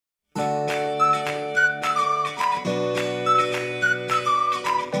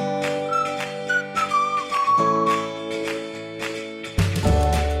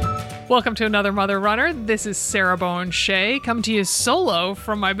Welcome to another Mother Runner. This is Sarah Bowen Shea, come to you solo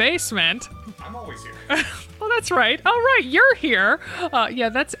from my basement. I'm always here. Well, that's right. Oh, right, you're here. Yeah,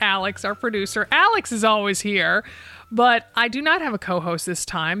 that's Alex, our producer. Alex is always here. But I do not have a co-host this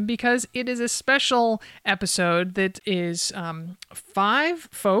time because it is a special episode that is 5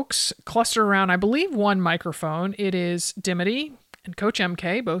 folks clustered around, I believe, one microphone. It is Dimity and Coach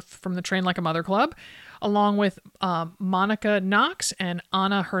MK, both from the Train Like a Mother Club, along with Monica Knox and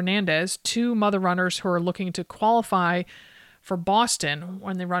Ana Hernandez, 2 mother runners who are looking to qualify for Boston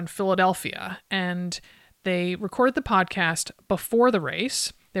when they run Philadelphia. And they recorded the podcast before the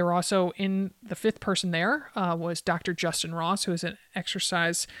race. They were also in the 5th person there was Dr. Justin Ross, who is an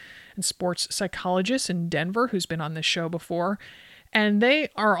exercise and sports psychologist in Denver, who's been on this show before. And they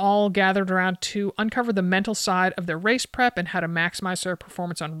are all gathered around to uncover the mental side of their race prep and how to maximize their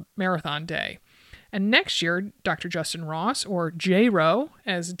performance on marathon day. And next year, Dr. Justin Ross, or J-Ro,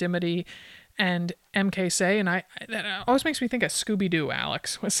 as Dimity and MK say, and that always makes me think of Scooby-Doo.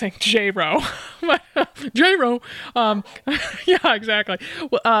 Alex was saying J-Ro. J-Ro. Yeah, exactly.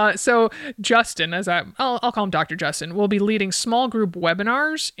 So Justin, I'll call him Dr. Justin, will be leading small group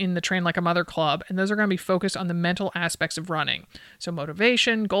webinars in the Train Like a Mother Club, and those are going to be focused on the mental aspects of running. So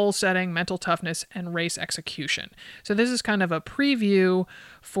motivation, goal setting, mental toughness, and race execution. So this is kind of a preview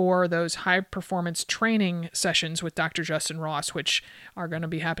for those high-performance training sessions with Dr. Justin Ross, which are going to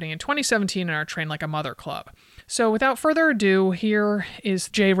be happening in 2017 in our Train Like a Mother Club. So without further ado, here is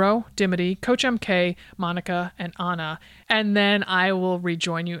J-Ro, Dimity, Coach MK, Monica, and Ana, and then I will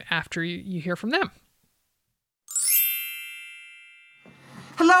rejoin you after you hear from them.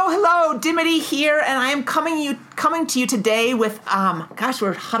 Hello, Dimity here, and I am coming to you today with,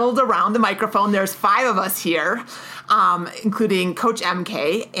 we're huddled around the microphone. There's 5 of us here, including Coach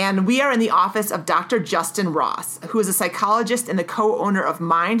MK, and we are in the office of Dr. Justin Ross, who is a psychologist and the co-owner of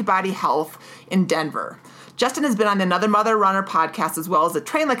Mind Body Health in Denver. Justin has been on Another Mother Runner podcast as well as the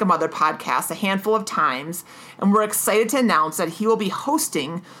Train Like a Mother podcast a handful of times, and we're excited to announce that he will be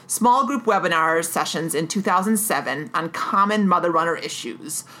hosting small group webinar sessions in 2007 on common mother runner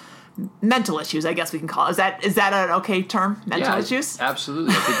issues. Mental issues, I guess we can call it. Is that an okay term? Mental issues?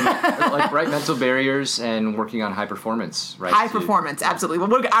 Absolutely. I think mental barriers and working on high performance, right? High performance, absolutely.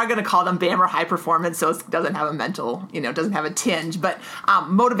 Well, we are going to call them BAM or high performance, so it doesn't have a mental, doesn't have a tinge. But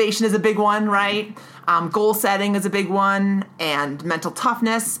motivation is a big one, right? Goal setting is a big one, and mental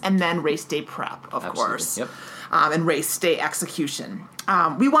toughness, and then race day prep, of course. Yep. And race day execution.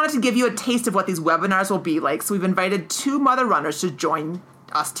 We wanted to give you a taste of what these webinars will be like, so we've invited 2 mother runners to join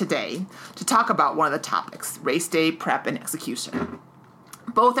us today to talk about one of the topics, race day prep and execution.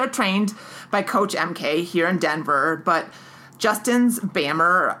 Both are trained by Coach MK here in Denver, but Justin's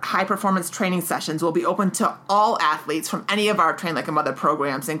BAMR high performance training sessions will be open to all athletes from any of our Train Like a Mother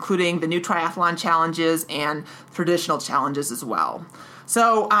programs, including the new triathlon challenges and traditional challenges as well.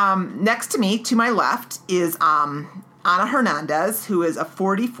 So next to me, to my left, is Ana Hernandez, who is a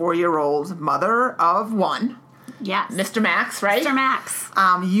 44-year-old mother of 1. Yes. Mr. Max, right? Mr. Max.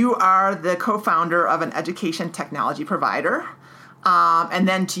 You are the co-founder of an education technology provider. And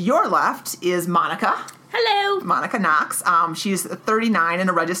then to your left is Monica. Hello. Monica Knox. She's 39 and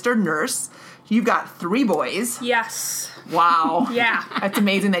a registered nurse. You've got 3 boys. Yes. Wow. Yeah. That's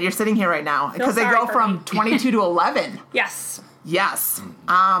amazing that you're sitting here right now. Because they go from 22 to 11. Yes. Yes.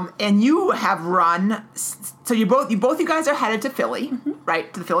 And you have run, so you guys are headed to Philly,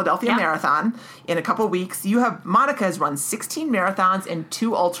 right, to the Philadelphia Marathon in a couple of weeks. Monica has run 16 marathons and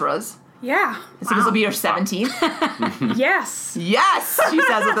 2 ultras. Yeah. So this will be your 17th? Yes. Yes, she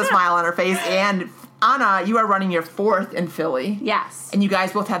says with a smile on her face. And Ana, you are running your 4th in Philly. Yes. And you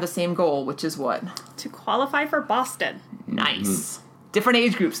guys both have the same goal, which is what? To qualify for Boston. Nice. Different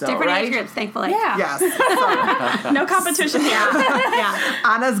age groups, though, Different right? age groups, thankfully. Yeah. Yes. No competition here. Yeah.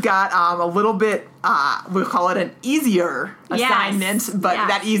 Anna's got a little bit, we'll call it an easier assignment, but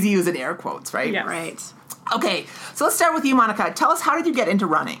that easy is in air quotes, right? Yes. Right. Okay, so let's start with you, Monica. Tell us, how did you get into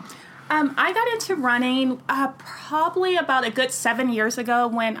running? I got into running probably about a good 7 years ago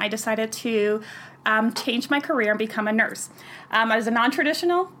when I decided to change my career and become a nurse. I was a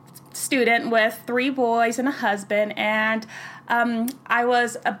non-traditional student with 3 boys and a husband, and I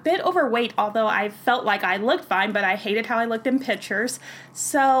was a bit overweight, although I felt like I looked fine, but I hated how I looked in pictures.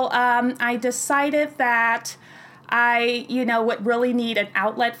 So I decided that I, would really need an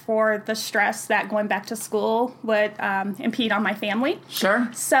outlet for the stress that going back to school would impede on my family. Sure.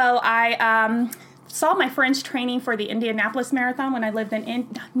 So I saw my friends training for the Indianapolis Marathon when I lived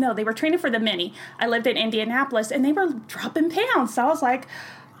they were training for the Mini. I lived in Indianapolis, and they were dropping pounds. So I was like,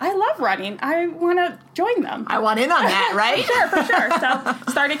 I love running. I want to join them. I want in on that, right? Sure, for sure. So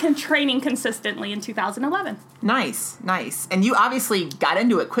started training consistently in 2011. Nice. And you obviously got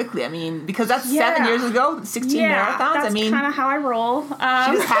into it quickly. I mean, because that's Yeah. 7 years ago, 16 marathons. That's I mean, kind of how I roll. she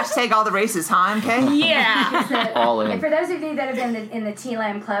just hashtag all the races, huh, MK? Yeah. All in. And for those of you that have been in the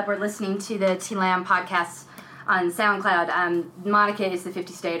T-Lam Club or listening to the T-Lam podcast on SoundCloud, Monica is the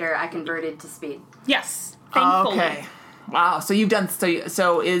 50-stater I converted to speed. Yes. Thankfully. Okay. Wow. So you've done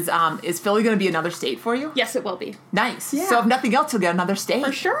so is Philly going to be another state for you? Yes, it will be. Nice. Yeah. So if nothing else, you'll get another state.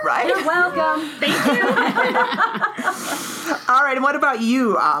 For sure. Right? You're welcome. Thank you. All right. And what about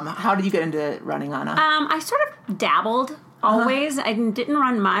you? How did you get into running, Anna? I sort of dabbled always. I didn't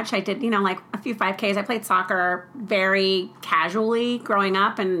run much. I did, like a few 5Ks. I played soccer very casually growing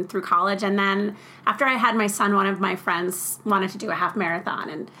up and through college. And then after I had my son, one of my friends wanted to do a half marathon.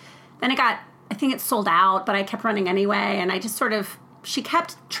 And then I think it sold out, but I kept running anyway. And I just she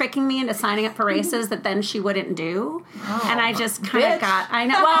kept tricking me into signing up for races that then she wouldn't do. And I just kind of I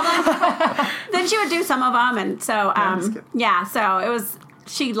know. Well, then she would do some of them. And so, so it was,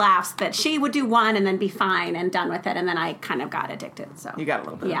 she laughs that she would do one and then be fine and done with it. And then I kind of got addicted. So You got a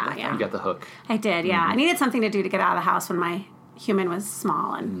little bit. yeah, of yeah. You got the hook. I did, yeah. I needed something to do to get out of the house when my human was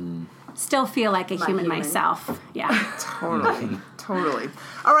small and still feel like a human myself. Yeah. Totally.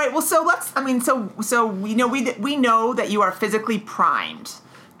 All right. Well, so we know that you are physically primed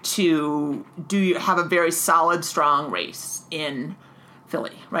to have a very solid, strong race in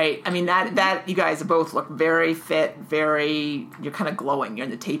Philly, right? I mean, that you guys both look very fit, you're kind of glowing. You're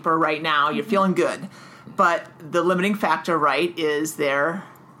in the taper right now. You're feeling good. But the limiting factor, right, is there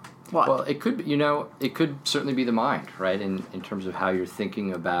what? Well, it could be, it could certainly be the mind, right? In terms of how you're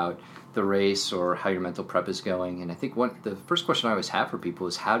thinking about the race or how your mental prep is going. And I think the first question I always have for people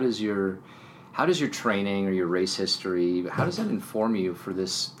is how does your training or your race history, how does that inform you for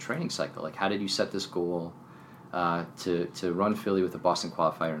this training cycle? Like, how did you set this goal to run Philly with the Boston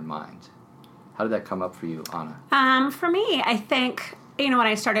qualifier in mind? How did that come up for you, Anna? For me, I think, when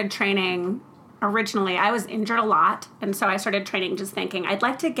I started training originally, I was injured a lot. And so I started training just thinking, I'd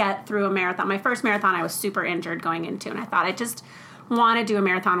like to get through a marathon. My first marathon, I was super injured going into, and I thought I just want to do a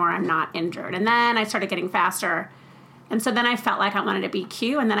marathon where I'm not injured. And then I started getting faster. And so then I felt like I wanted to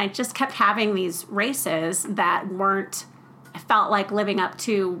BQ. And then I just kept having these races that I felt like living up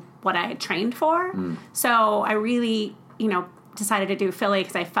to what I had trained for. So I really, decided to do Philly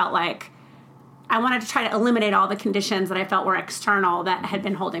because I felt like I wanted to try to eliminate all the conditions that I felt were external that had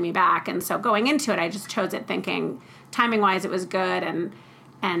been holding me back. And so going into it, I just chose it thinking timing-wise it was good. And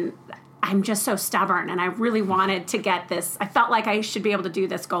I'm just so stubborn, and I really wanted to get this. I felt like I should be able to do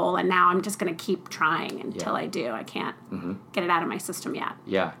this goal, and now I'm just going to keep trying until I do. I can't get it out of my system yet.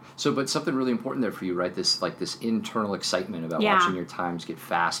 Yeah. So, but something really important there for you, right? This internal excitement about watching your times get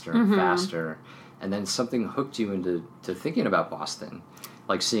faster and faster, and then something hooked you into thinking about Boston,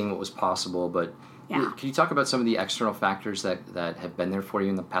 like seeing what was possible. But can you talk about some of the external factors that have been there for you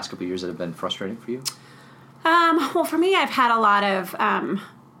in the past couple of years that have been frustrating for you? Well, for me, I've had a lot of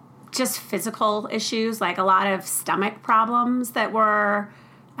just physical issues, like a lot of stomach problems that were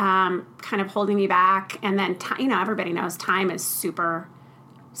kind of holding me back. And then, everybody knows time is super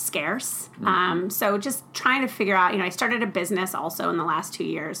scarce. So just trying to figure out, I started a business also in the last 2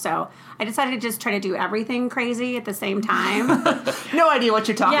 years. So I decided to just try to do everything crazy at the same time. No idea what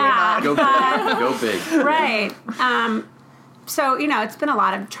you're talking about. Go big. Go big. Right. So, it's been a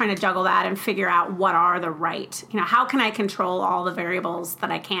lot of trying to juggle that and figure out what are the right, how can I control all the variables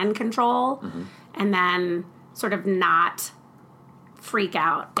that I can control and then sort of not freak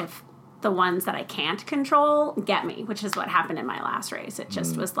out if the ones that I can't control get me, which is what happened in my last race. It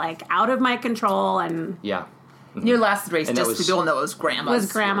just was like out of my control and... Yeah. Your last race, And just so people know, it was Grandma's. It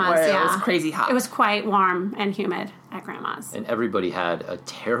was Grandma's, where yeah. It was crazy hot. It was quite warm and humid at Grandma's. And everybody had a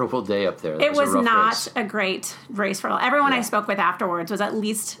terrible day up there. That It was a rough not race. a great race for all. Everyone I spoke with afterwards was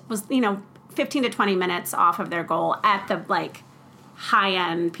 15 to 20 minutes off of their goal at the high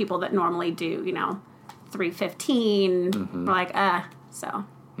end people that normally do 3:15. We're so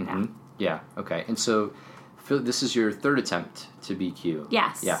yeah. Yeah. Okay. And so, Phil, this is your third attempt to BQ.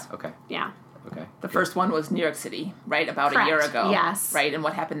 Yes. Yeah. Okay. Yeah. Okay. The first one was New York City, right? About Correct. a year ago. Yes. Right, and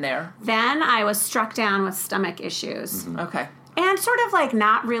what happened there? Then I was struck down with stomach issues. Okay. And sort of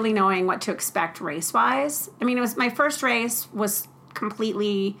not really knowing what to expect race-wise. I mean, it was my first race was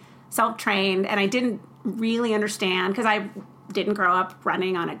completely self-trained, and I didn't really understand because I didn't grow up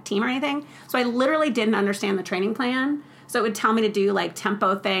running on a team or anything. So I literally didn't understand the training plan. So it would tell me to do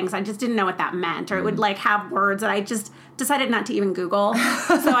tempo things. I just didn't know what that meant, or it would have words that I just decided not to even Google.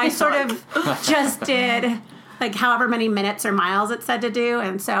 So I sort of just did like however many minutes or miles it said to do.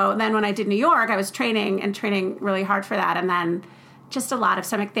 And so then when I did New York, I was training really hard for that. And then just a lot of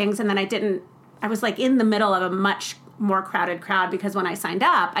stomach things. And then I was like in the middle of a much more crowded crowd because when I signed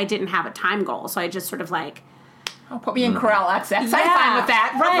up, I didn't have a time goal. So I just sort of like, put me in corral access. I'm fine with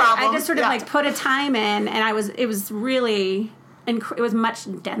that. No right. problem. I just sort of like put a time in, and it was really, it was much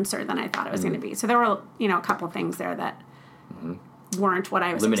denser than I thought it was going to be. So there were, a couple of things there that weren't what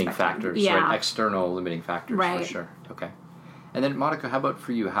I was limiting expecting. factors, right? External limiting factors, for sure. Okay. And then, Monica, how about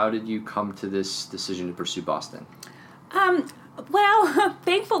for you? How did you come to this decision to pursue Boston? Well,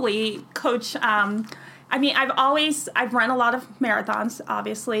 thankfully, Coach, I've run a lot of marathons,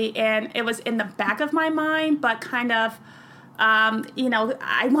 obviously, and it was in the back of my mind, but kind of,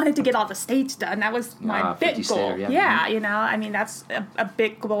 I wanted to get all the states done. That was my big goal. That's a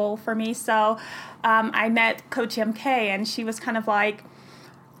big goal for me. So I met Coach MK, and she was kind of like,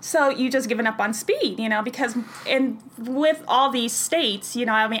 so you just given up on speed, because with all these states,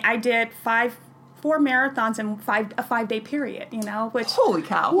 I did 4 marathons in a 5-day period, which... Holy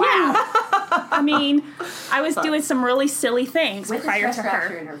cow. Wow. I was doing some really silly things with prior a to fracture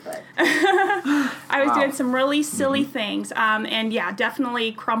her. in her foot. I was doing some really silly things, and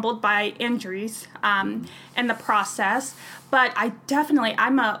definitely crumbled by injuries in the process. But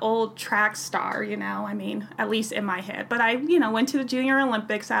I'm an old track star, at least in my head. But I, went to the Junior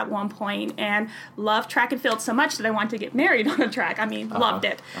Olympics at one point and loved track and field so much that I wanted to get married on a track. Loved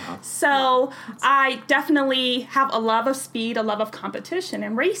it. So I definitely have a love of speed, a love of competition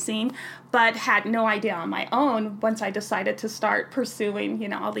and racing, but had no idea on my own once I decided to start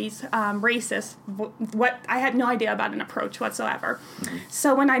pursuing, all these races. What I had no idea about an approach whatsoever.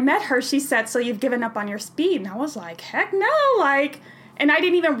 So when I met her, she said, "So you've given up on your speed?" And I was like, "Heck no!" And I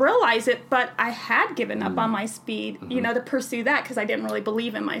didn't even realize it, but I had given up on my speed, to pursue that because I didn't really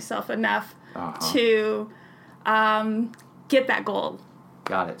believe in myself enough to get that goal.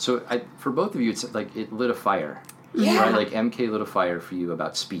 Got it. So for both of you, it's like it lit a fire. Yeah. Right? Like MK lit a fire for you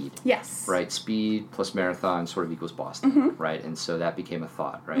about speed. Yes. Right? Speed plus marathon sort of equals Boston. Right? And so that became a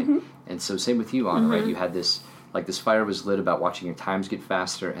thought, right? And so same with you, Anna, right? You had this fire was lit about watching your times get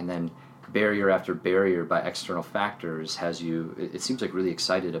faster, and then barrier after barrier by external factors has you, it seems like, really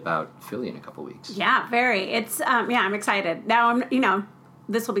excited about Philly in a couple weeks. Yeah, very. It's, I'm excited. Now,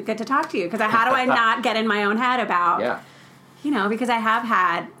 this will be good to talk to you, because how do I not get in my own head about, because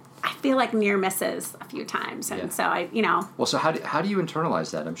I feel like near misses a few times. And so Well, so how do you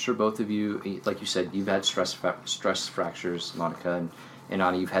internalize that? I'm sure both of you, like you said, you've had stress fractures, Monica, and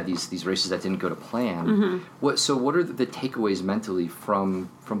Anna, you've had these races that didn't go to plan. What are the takeaways mentally from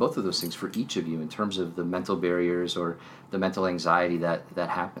both of those things for each of you in terms of the mental barriers or the mental anxiety that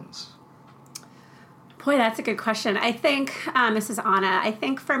happens? Boy, that's a good question. I think, this is Anna, I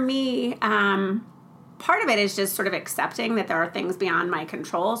think for me, part of it is just sort of accepting that there are things beyond my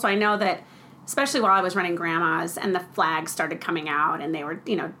control. So I know that, especially while I was running Grandma's and the flags started coming out and they were,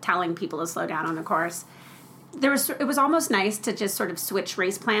 telling people to slow down on the course, it was almost nice to just sort of switch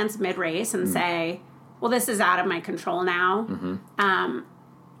race plans mid-race and say, well, this is out of my control now.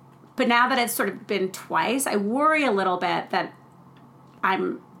 But now that it's sort of been twice, I worry a little bit that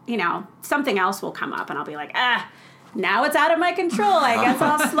I'm, something else will come up and I'll be like, now it's out of my control. I guess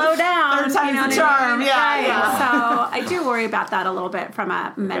I'll slow down. Third time's the charm. Right. Yeah. So I do worry about that a little bit from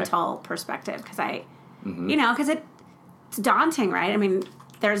a mental perspective because because it's daunting, right?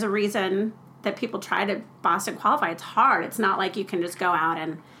 There's a reason that people try to Boston qualify. It's hard. It's not like you can just go out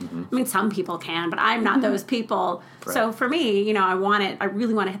and, some people can, but I'm not those people. Right. So for me, I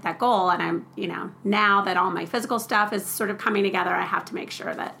really want to hit that goal. And I'm, now that all my physical stuff is sort of coming together, I have to make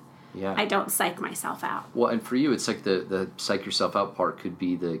sure that I don't psych myself out. Well, and for you, it's like the psych yourself out part could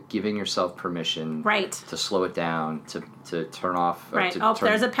be the giving yourself permission to slow it down, to turn off. Right.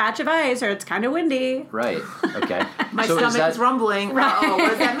 There's a patch of ice or it's kind of windy. Right. Okay. My stomach is rumbling. Right. Oh, what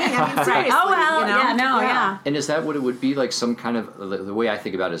does that mean? Seriously. Oh, well, yeah. And is that what it would be like, some kind of, the way I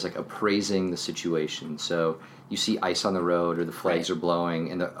think about it is like appraising the situation. So you see ice on the road or the flags are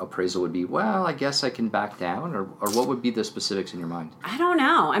blowing and the appraisal would be, well, I guess I can back down, or what would be the specifics in your mind? I don't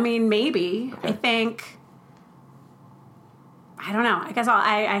know. Maybe. Okay. I don't know. I guess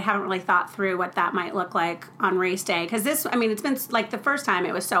I haven't really thought through what that might look like on race day. Because it's been like the first time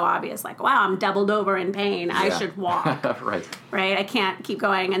it was so obvious, like, wow, I'm doubled over in pain. I should walk. Right. I can't keep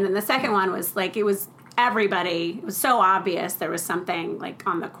going. And then the second one was like, it was everybody, it was so obvious there was something like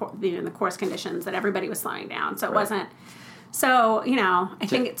on the course conditions that everybody was slowing down. So it wasn't. So, I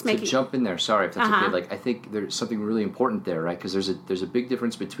think it's making... To jump in there, sorry if that's okay. Like, I think there's something really important there, right? Because there's a big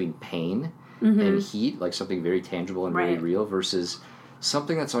difference between pain and heat, like something very tangible and very real, versus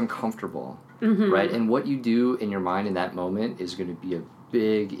something that's uncomfortable, right? And what you do in your mind in that moment is going to be a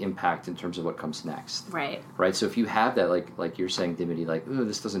big impact in terms of what comes next. Right. Right? So if you have that, like you're saying, Dimity, like, ooh,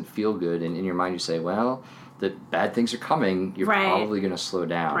 this doesn't feel good, and in your mind you say, well, the bad things are coming, you're probably going to slow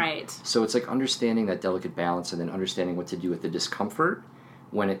down. Right. So it's like understanding that delicate balance and then understanding what to do with the discomfort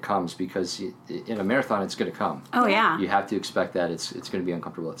when it comes, because in a marathon it's going to come. Oh, yeah. You have to expect that it's going to be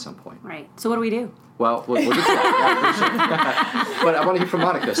uncomfortable at some point. Right. So what do we do? Well, we'll get to that. But I want to hear from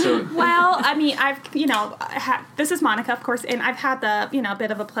Monica. So, Well, I mean, this is Monica, of course, and I've had the, bit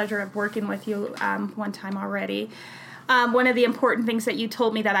of a pleasure of working with you one time already. One of the important things that you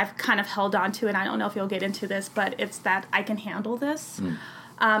told me that I've kind of held on to, and I don't know if you'll get into this, but it's that I can handle this.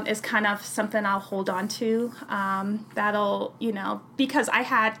 Is kind of something I'll hold on to. That'll, because I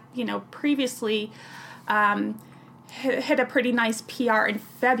had, previously hit a pretty nice PR in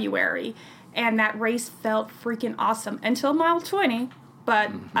February, and that race felt freaking awesome until mile 20.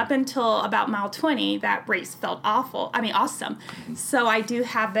 But up until about mile 20, that race felt awesome. So I do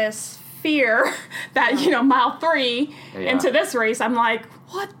have this fear that, mile 3 into this race, I'm like,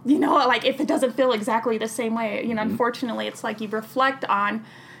 what? Like if it doesn't feel exactly the same way, unfortunately, it's like you reflect on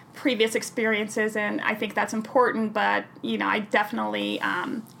previous experiences, and I think that's important, but, I definitely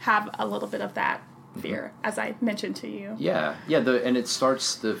have a little bit of that fear, as I mentioned to you. Yeah, and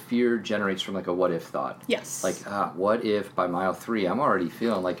the fear generates from like a what if thought. Yes. Like, what if by mile 3 I'm already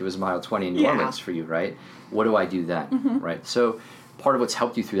feeling like it was mile 20 in New Orleans for you, right? What do I do then, right? So part of what's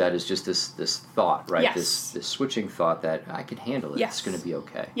helped you through that is just this thought, right? Yes. This switching thought that I can handle it. Yes. It's going to be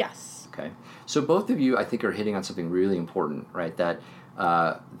okay. Yes. Okay. So both of you, I think, are hitting on something really important, right? That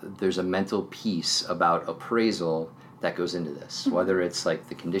there's a mental piece about appraisal that goes into this, whether it's like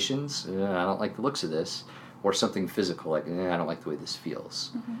the conditions, I don't like the looks of this, or something physical, like I don't like the way this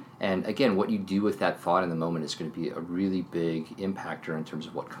feels. And again, what you do with that thought in the moment is going to be a really big impactor in terms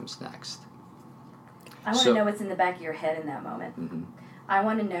of what comes next. I want to know what's in the back of your head in that moment. I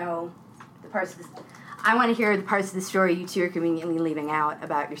want to know the parts of this. I want to hear the parts of the story you two are conveniently leaving out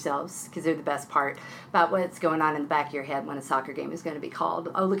about yourselves, because they're the best part, about what's going on in the back of your head when a soccer game is going to be called.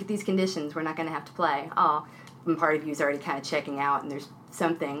 Oh, look at these conditions. We're not going to have to play. Oh, and part of you is already kind of checking out, and there's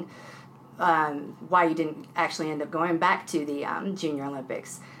something why you didn't actually end up going back to the Junior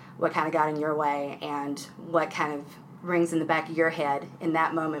Olympics. What kind of got in your way, and what kind of rings in the back of your head in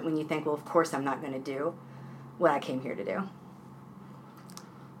that moment when you think, well, of course I'm not going to do what I came here to do.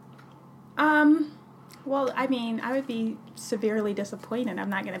 Well, I mean, I would be severely disappointed. I'm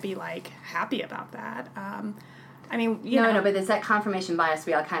not going to be, happy about that. I mean, you know. No, but it's that confirmation bias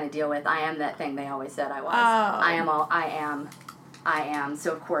we all kind of deal with. I am that thing they always said I was. Oh. I am.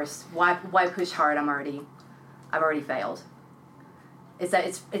 So, of course, why push hard? I've already failed.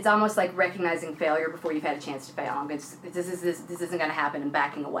 It's almost like recognizing failure before you've had a chance to fail. This isn't going to happen, and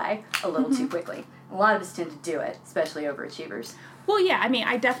backing away a little too quickly. A lot of us tend to do it, especially overachievers. Well, yeah, I mean,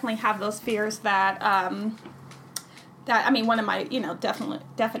 I definitely have those fears that one of my,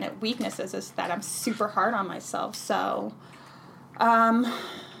 definite weaknesses is that I'm super hard on myself. So, I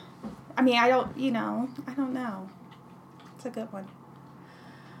mean, I don't know. It's a good one.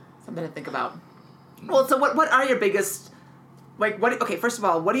 Something to think about. Well, so what are your biggest, first of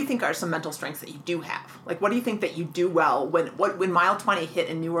all, what do you think are some mental strengths that you do have? Like, what do you think that you do well when mile 20 hit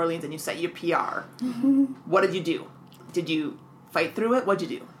in New Orleans and you set your PR? What did you do? Did you fight through it? What'd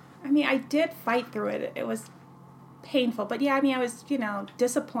you do? I mean, I did fight through it. It was painful, but yeah, I mean, I was,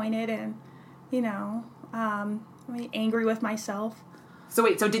 disappointed and, angry with myself. So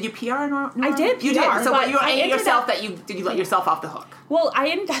wait, did you PR in New Orleans? I did PR. You did. So you were angry yourself did you let yourself off the hook? Well,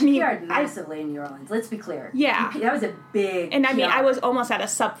 You PR'd massively in New Orleans. Let's be clear. Yeah. That was a big And I mean, PR. I was almost at a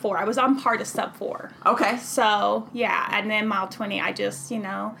sub 4. I was on par to sub 4. Okay. So, yeah, and then mile 20, I just,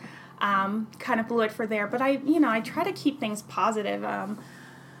 kind of blew it for there. But I try to keep things positive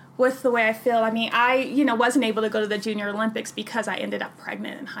with the way I feel. I mean, I, wasn't able to go to the Junior Olympics because I ended up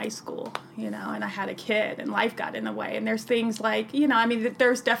pregnant in high school, and I had a kid and life got in the way. And there's things like,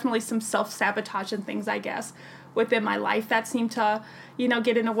 there's definitely some self-sabotage and things, I guess, within my life that seem to,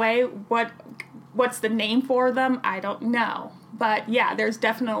 get in the way. What's the name for them? I don't know. But yeah, there's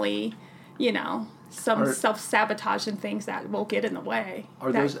definitely, some self-sabotage and things that will get in the way.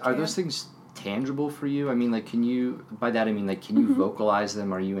 Are those things tangible for you? I mean, can you vocalize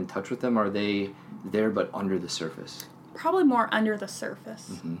them? Are you in touch with them? Are they there but under the surface? Probably more under the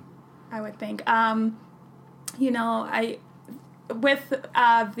surface, I would think. With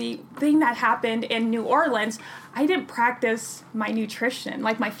the thing that happened in New Orleans, I didn't practice my nutrition,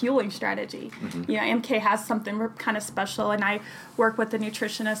 like my fueling strategy. MK has something kind of special, and I work with the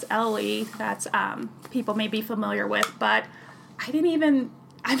nutritionist Ellie, that's people may be familiar with, but I didn't even,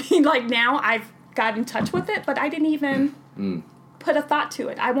 like now I've got in touch with it, but I didn't even put a thought to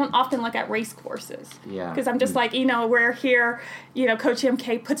it. I won't often look at race courses. Yeah. Because I'm just like, we're here, Coach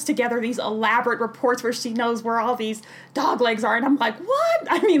MK puts together these elaborate reports where she knows where all these dog legs are. And I'm like,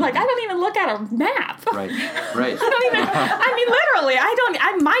 what? I don't even look at a map. Right. Literally,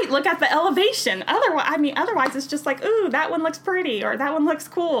 I might look at the elevation. Otherwise it's just like, ooh, that one looks pretty or that one looks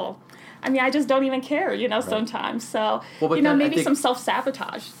cool. I just don't even care, sometimes. So, maybe some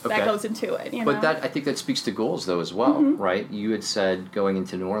self-sabotage that goes into it, But I think that speaks to goals, though, as well, right? You had said going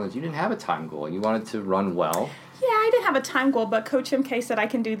into New Orleans, you didn't have a time goal. You wanted to run well. Yeah, I didn't have a time goal, but Coach MK said I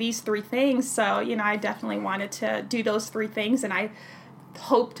can do these 3 things. So, I definitely wanted to do those 3 things, and I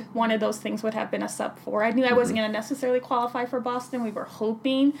hoped one of those things would have been a sub-4. I knew I wasn't going to necessarily qualify for Boston. We were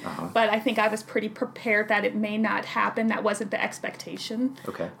hoping, but I think I was pretty prepared that it may not happen. That wasn't the expectation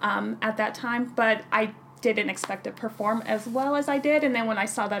at that time. But I didn't expect to perform as well as I did. And then when I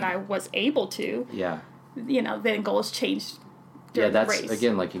saw that I was able to, then goals changed during the race.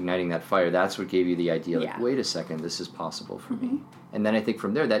 Again, like igniting that fire. That's what gave you the idea, like, wait a second, this is possible for me. And then I think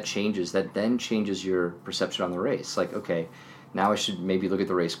from there, that then changes your perception on the race. Like, okay, now I should maybe look at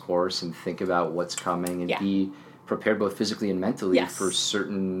the race course and think about what's coming and be prepared both physically and mentally for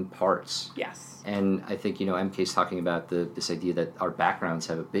certain parts. Yes. And I think, MK's talking about this idea that our backgrounds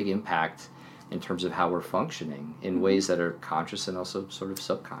have a big impact in terms of how we're functioning in ways that are conscious and also sort of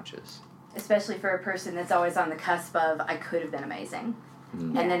subconscious. Especially for a person that's always on the cusp of, I could have been amazing.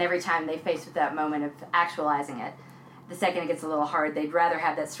 And then every time they face with that moment of actualizing it, the second it gets a little hard, they'd rather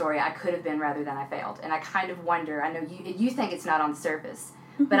have that story, I could have been rather than I failed. And I kind of wonder, I know you think it's not on the surface,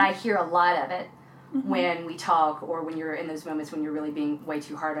 but I hear a lot of it when we talk or when you're in those moments when you're really being way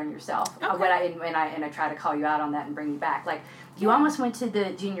too hard on yourself. Okay. When I try to call you out on that and bring you back. Like, you almost went to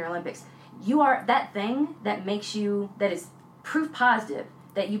the Junior Olympics. You are that thing that makes you, that is proof positive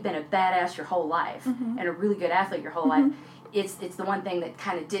that you've been a badass your whole life and a really good athlete your whole life. It's the one thing that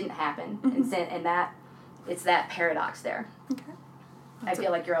kind of didn't happen. And that, it's that paradox there. Okay. I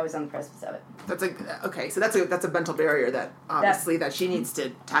feel like you're always on the precipice of it. So that's a mental barrier that obviously that she needs to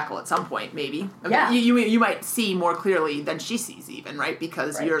tackle at some point, maybe. You might see more clearly than she sees, even, right?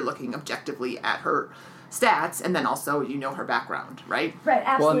 Because you're looking objectively at her stats, and then also her background, right? Right,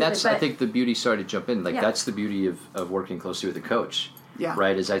 absolutely. Well, and that's I think the beauty. Sorry to jump in. That's the beauty of working closely with a coach. Yeah.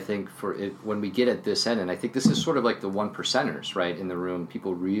 Right. Is I think for it when we get at this end, and I think this is sort of like the 1%ers, right, in the room.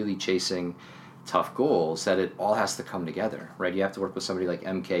 People really chasing tough goals, that it all has to come together, right? You have to work with somebody like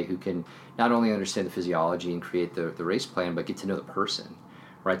MK who can not only understand the physiology and create the race plan, but get to know the person,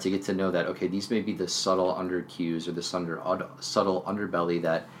 right? To get to know that, okay, these may be the subtle under cues or the subtle underbelly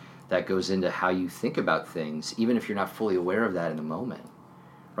that goes into how you think about things, even if you're not fully aware of that in the moment,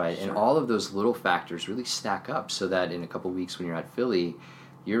 right? Sure. And all of those little factors really stack up so that in a couple weeks when you're at Philly,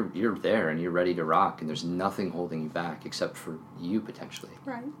 you're there and you're ready to rock, and there's nothing holding you back except for you potentially.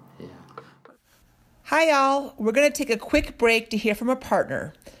 Right. Yeah. Hi, y'all. We're going to take a quick break to hear from a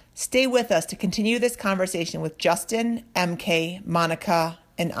partner. Stay with us to continue this conversation with Justin, MK, Monica,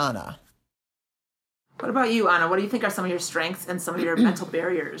 and Anna. What about you, Anna? What do you think are some of your strengths and some of your mental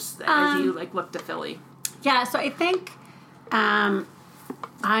barriers as you look to Philly? Yeah, so I think I'm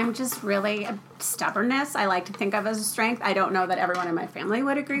just really a stubbornness. I like to think of as a strength. I don't know that everyone in my family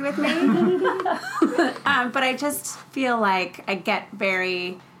would agree with me. But I just feel like I get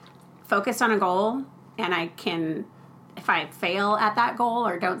very focused on a goal, and I can, if I fail at that goal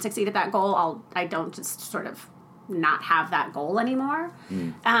or don't succeed at that goal, I don't just sort of not have that goal anymore.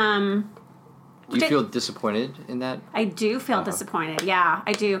 Do you feel disappointed in that? I do feel disappointed. Yeah,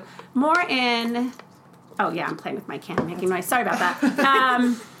 I do. More in... Oh, yeah, I'm playing with my can, making noise. Sorry about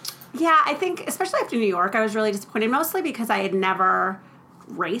that. Yeah, I think, especially after New York, I was really disappointed, mostly because I had never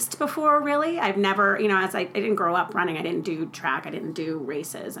raced before, really. I've never, as I didn't grow up running. I didn't do track. I didn't do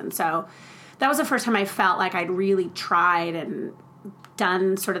races. And so that was the first time I felt like I'd really tried and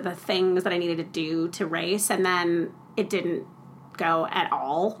done sort of the things that I needed to do to race. And then it didn't go at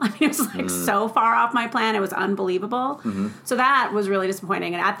all. I mean, it was so far off my plan. It was unbelievable. So that was really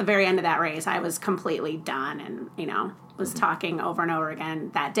disappointing. And at the very end of that race, I was completely done and, was talking over and over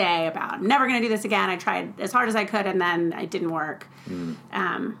again that day about, I'm never going to do this again. I tried as hard as I could, and then it didn't work.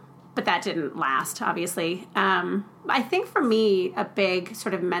 But that didn't last, obviously. I think for me, a big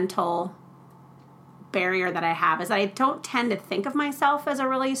sort of mental barrier that I have is that I don't tend to think of myself as a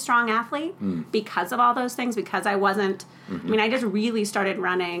really strong athlete because of all those things, because I wasn't, I just really started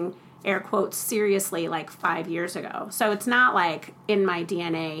running, air quotes, seriously like 5 years ago. So it's not like in my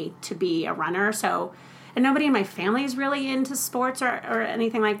DNA to be a runner. So and nobody in my family is really into sports or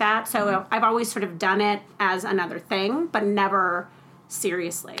anything like that. So I've always sort of done it as another thing, but never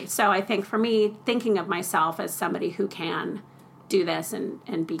seriously. So I think for me, thinking of myself as somebody who can do this and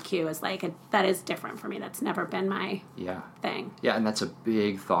BQ is like, that is different for me. That's never been my thing. Yeah, and that's a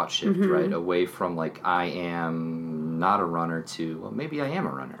big thought shift, right? Away from like, I am not a runner to, well, maybe I am a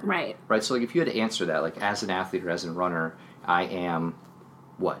runner. Right. Right, so like if you had to answer that, like as an athlete or as a runner, I am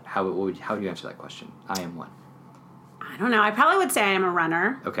what? How would you answer that question? I am what? I don't know. I probably would say I am a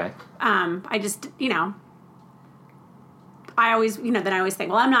runner. Okay. I just, I always, then I always think,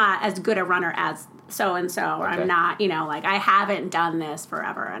 well, I'm not as good a runner as so-and-so. Okay. I'm not, like I haven't done this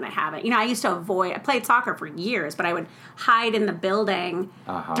forever and I haven't. I used to I played soccer for years, but I would hide in the building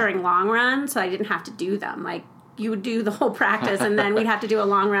during long runs so I didn't have to do them. Like you would do the whole practice and then we'd have to do a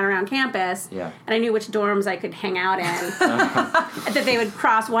long run around campus. Yeah. And I knew which dorms I could hang out in. That they would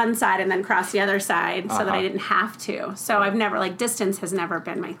cross one side and then cross the other side so that I didn't have to. So I've never, distance has never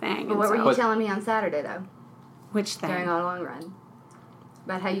been my thing. Well, what were you telling me on Saturday, though? Which thing? During our long run.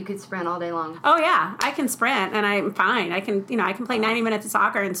 About how you could sprint all day long. Oh yeah, I can sprint and I'm fine. I can play 90 minutes of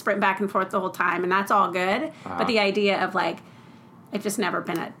soccer and sprint back and forth the whole time and that's all good. But the idea of I've just never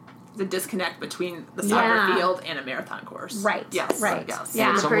been the disconnect between the soccer field and a marathon course. Right. Yes. Right. Yes.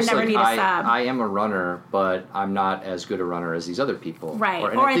 Yeah. It's almost never like need a sub. I am a runner, but I'm not as good a runner as these other people. Right.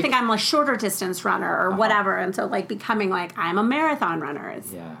 Or I think I'm a shorter distance runner or whatever. And so becoming I'm a marathon runner.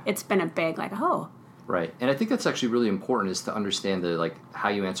 It's been a big Right, and I think that's actually really important is to understand the how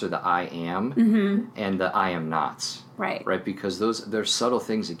you answer the I am and the I am nots. Right. Right, because they're subtle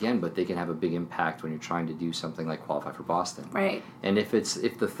things again, but they can have a big impact when you're trying to do something like qualify for Boston. Right. And if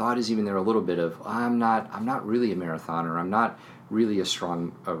the thought is even there a little bit of I'm not really a marathoner, I'm not really a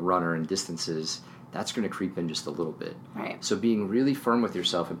strong runner in distances, that's going to creep in just a little bit. Right. So being really firm with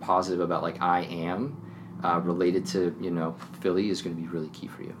yourself and positive about I am. Related to, Philly is going to be really key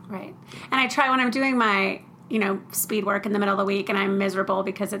for you. Right. And I try when I'm doing my, speed work in the middle of the week and I'm miserable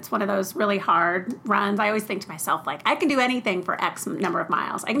because it's one of those really hard runs. I always think to myself, I can do anything for X number of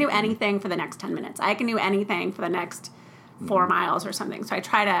miles. I can do anything for the next 10 minutes. I can do anything for the next 4 miles or something. So I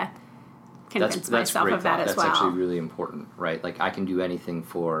try to convince myself of that as well. That's actually really important, right? I can do anything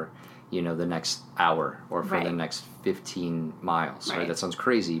for, the next hour or for the next 15 miles, right? That sounds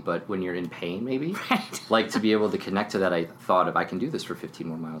crazy, but when you're in pain, maybe, to be able to connect to that thought of I can do this for 15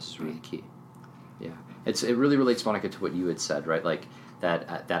 more miles is really key. Yeah. It really relates, Monica, to what you had said, right?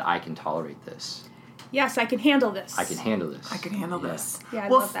 That I can tolerate this. Yes, I can handle this. I can handle this. Yeah, I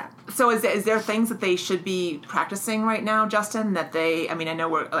love that. So is there things that they should be practicing right now, Justin, that I know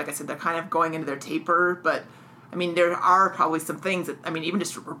like I said, they're kind of going into their taper, but there are probably some things that, even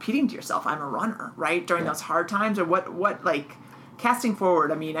just repeating to yourself, I'm a runner, right? During those hard times or what casting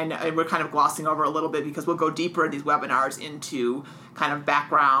forward, I know we're kind of glossing over a little bit because we'll go deeper in these webinars into kind of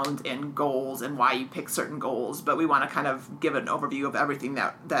background and goals and why you pick certain goals, but we want to kind of give an overview of everything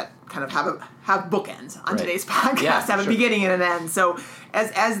that kind of have bookends on today's podcast, have a beginning and an end. So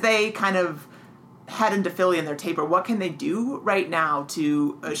as they kind of head into Philly in their taper, what can they do right now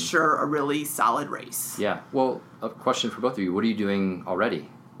to assure a really solid race? Yeah. Well, a question for both of you. What are you doing already?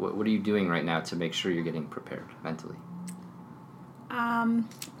 What are you doing right now to make sure you're getting prepared mentally?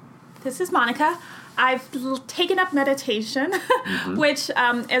 This is Monica. I've taken up meditation, which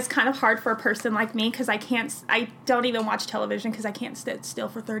is kind of hard for a person like me because I don't even watch television because I can't sit still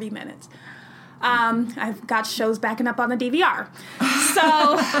for 30 minutes. I've got shows backing up on the DVR.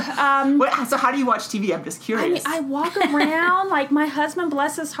 So how do you watch TV? I'm just curious. I walk around, my husband,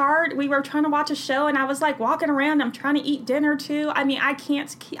 bless his heart, we were trying to watch a show and I was walking around, I'm trying to eat dinner too. I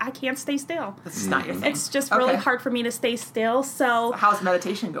can't stay still. That's not your thing. It's just really hard for me to stay still. So how's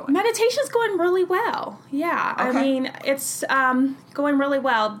meditation going? Meditation's going really well. Yeah. Okay. It's going really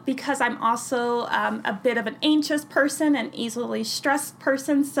well because I'm also a bit of an anxious person and easily stressed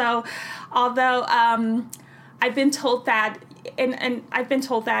person. So although I've been told that, and I've been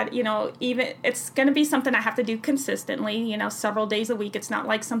told that, even it's going to be something I have to do consistently, several days a week. It's not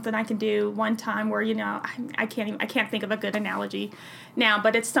like something I can do one time where, I can't think of a good analogy now,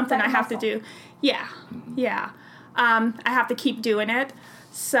 but it's something I have to do. Yeah. Yeah. I have to keep doing it.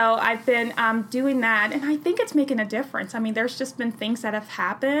 So I've been doing that, and I think it's making a difference. There's just been things that have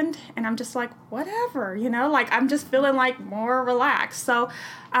happened, and I'm just whatever, I'm just feeling more relaxed. So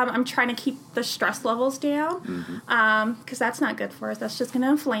I'm trying to keep the stress levels down, because that's not good for us. That's just going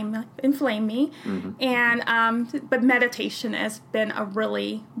to inflame me. And but meditation has been a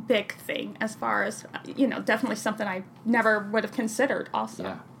really big thing as far as, definitely something I never would have considered also.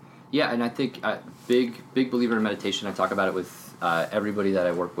 Yeah. Yeah, and I think big believer in meditation. I talk about it with everybody that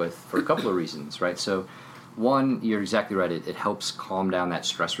I work with for a couple of reasons, right? So, one, you're exactly right. It helps calm down that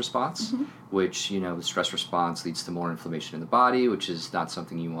stress response, which, the stress response leads to more inflammation in the body, which is not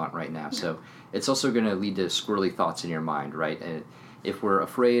something you want right now. So it's also going to lead to squirrely thoughts in your mind, right? And if we're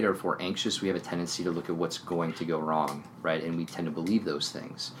afraid or if we're anxious, we have a tendency to look at what's going to go wrong, right? And we tend to believe those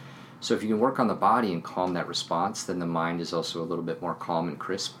things. So if you can work on the body and calm that response, then the mind is also a little bit more calm and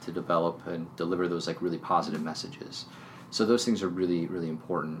crisp to develop and deliver those like really positive messages. So those things are really, really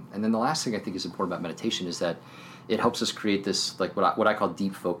important. And then the last thing I think is important about meditation is that it helps us create this, like what I call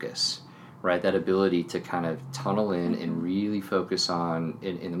deep focus, right? That ability to kind of tunnel in and really focus on,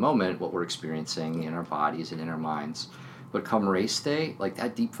 in the moment, what we're experiencing in our bodies and in our minds. But come race day, like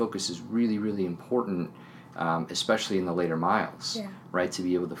that deep focus is really, really important, especially in the later miles, right? To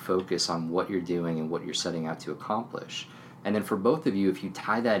be able to focus on what you're doing and what you're setting out to accomplish. And then for both of you, if you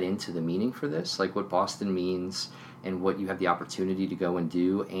tie that into the meaning for this, like what Boston means and what you have the opportunity to go and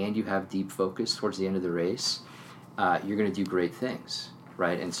do, and you have deep focus towards the end of the race, you're going to do great things,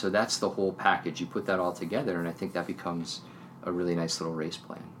 right? And so that's the whole package. You put that all together, and I think that becomes a really nice little race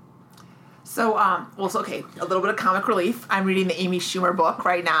plan. So, a little bit of comic relief. I'm reading the Amy Schumer book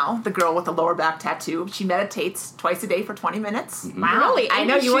right now, The Girl with the Lower Back Tattoo. She meditates twice a day for 20 minutes. Mm-hmm. Wow. Really? I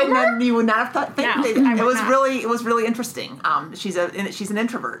know you would not have thought. No, it was really interesting. She's an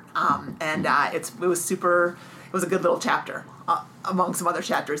introvert, and it was a good little chapter among some other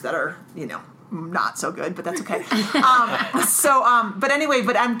chapters that are not so good, but that's okay. But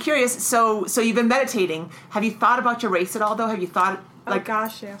I'm curious. So you've been meditating. Have you thought about your race at all, though? Have you thought? Oh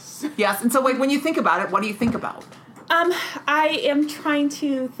gosh, yes. Yes, and so when you think about it, what do you think about? I am trying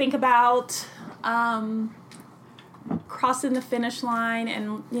to think about crossing the finish line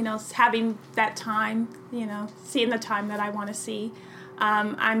and having that time, seeing the time that I want to see.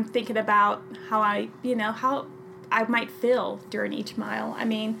 I'm thinking about how I might feel during each mile. I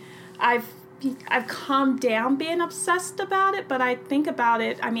mean, I've calmed down being obsessed about it, but I think about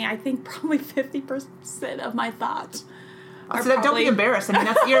it. I mean, I think probably 50% of my thoughts. So don't be embarrassed. I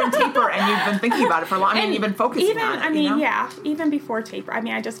mean, you're in taper and you've been thinking about it for a long time. I mean, you've been focusing on it. Even before taper. I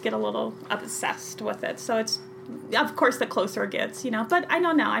mean, I just get a little obsessed with it. So it's, of course, the closer it gets, But I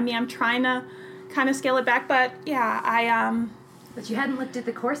don't know. I mean, I'm trying to kind of scale it back. But, But you hadn't looked at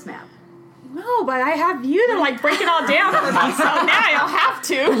the course map. No, but I have you to, break it all down for me. So now I don't have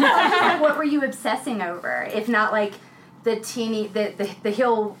to. What were you obsessing over? If not, the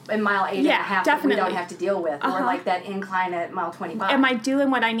hill in mile 8.5 that we don't have to deal with, or that incline at mile 25. Am I doing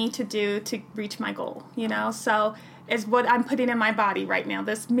what I need to do to reach my goal? So is what I'm putting in my body right now.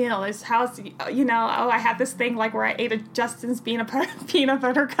 This meal is I have this thing where I ate a Justin's peanut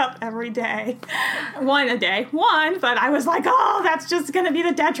butter cup every day, one a day, but I was that's just going to be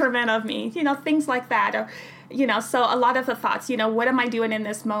the detriment of me, things like that, or, so a lot of the thoughts, what am I doing in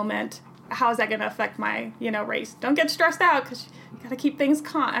this moment? How is that going to affect my, race? Don't get stressed out because you got to keep things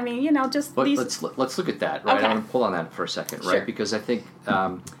calm. I mean, just but these. Let's look at that, right? Okay. I want to pull on that for a second, right? Sure. Because I think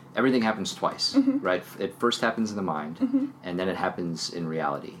everything happens twice, right? It first happens in the mind, and then it happens in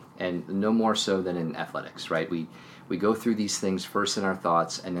reality, and no more so than in athletics, right? We go through these things first in our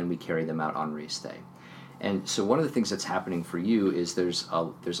thoughts, and then we carry them out on race day. And so one of the things that's happening for you is there's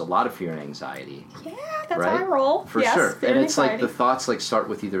a lot of fear and anxiety. Yeah, that's right? how I roll. For yes, sure. And it's anxiety. the thoughts start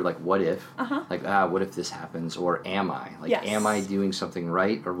with either what if, what if this happens, or am I? Am I doing something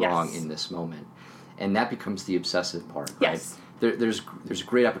right or wrong in this moment? And that becomes the obsessive part, right? Yes. There's a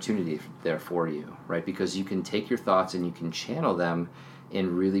great opportunity there for you, right? Because you can take your thoughts and you can channel them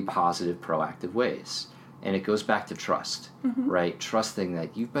in really positive, proactive ways. And it goes back to trust, right? Trusting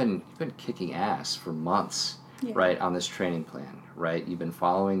that you've been kicking ass for months, right, on this training plan, right? You've been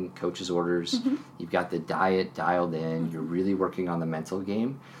following coach's orders. You've got the diet dialed in. You're really working on the mental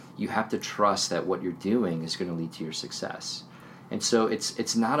game. You have to trust that what you're doing is going to lead to your success. And so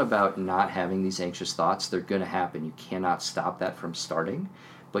it's not about not having these anxious thoughts. They're going to happen. You cannot stop that from starting,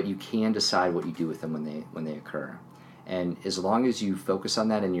 but you can decide what you do with them when they occur. And as long as you focus on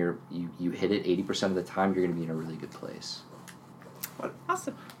that and you hit it 80% of the time, you're going to be in a really good place.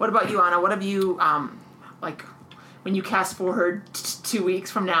 Awesome. What about you, Anna? What have you when you cast forward 2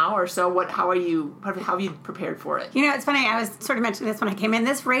 weeks from now or so? How have you prepared for it? It's funny. I was sort of mentioning this when I came in.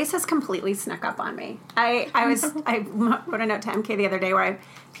 This race has completely snuck up on me. I wrote a note to MK the other day where I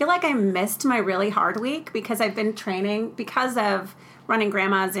feel like I missed my really hard week because I've been training because of running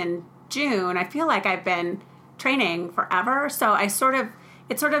grandmas in June. I feel like I've been training forever, so it sort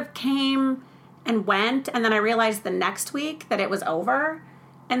of came and went, and then I realized the next week that it was over,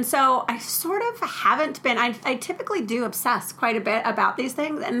 And so I sort of haven't been, I typically do obsess quite a bit about these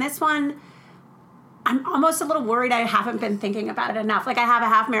things. And this one, I'm almost a little worried I haven't been thinking about it enough. Like I have a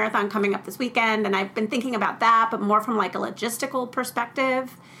half marathon coming up this weekend and I've been thinking about that, but more from like a logistical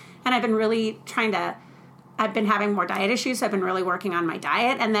perspective. And I've been really I've been having more diet issues. So I've been really working on my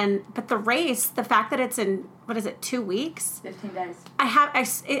diet. And then, but the race, the fact that it's in, 2 weeks? 15 days. I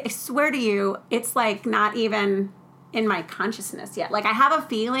swear to you, it's like not even in my consciousness yet. Like I have a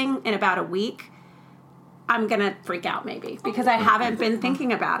feeling in about a week, I'm going to freak out maybe because I haven't been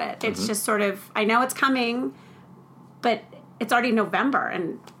thinking about it. It's just sort of, I know it's coming, but it's already November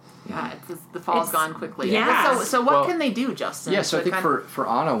and yeah, the fall's gone quickly. Yeah. So what can they do, Justin? Yeah, so I think for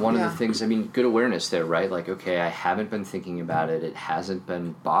Anna, one of the things, I mean, good awareness there, right? Like, okay, I haven't been thinking about it. It hasn't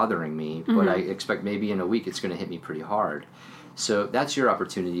been bothering me, but I expect maybe in a week it's going to hit me pretty hard. So that's your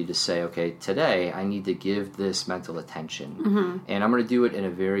opportunity to say, okay, today I need to give this mental attention. And I'm going to do it in a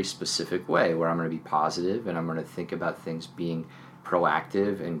very specific way where I'm going to be positive and I'm going to think about things being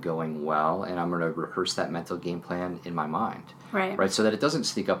proactive and going well, and I'm going to rehearse that mental game plan in my mind. Right. So that it doesn't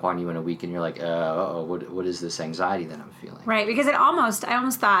sneak up on you in a week and you're like, what is this anxiety that I'm feeling? Right, because I almost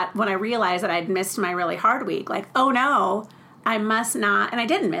thought when I realized that I'd missed my really hard week, like, oh no, I must not, and I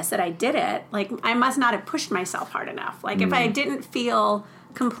didn't miss it, I did it, like, I must not have pushed myself hard enough. Like, if I didn't feel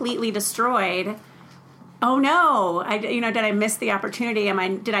completely destroyed, oh no, did I miss the opportunity?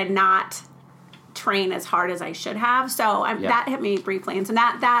 Did I not train as hard as I should have? So that hit me briefly, and so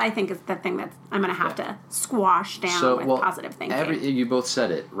that I think is the thing that I'm going to have to squash down with positive thinking. You both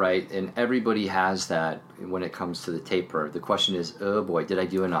said it, right? And everybody has that when it comes to the taper. The question is, oh boy, did I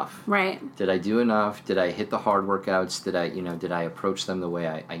do enough? Right. Did I do enough? Did I hit the hard workouts? Did I approach them the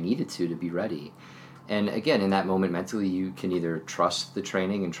way I needed to be ready? And again, in that moment mentally, you can either trust the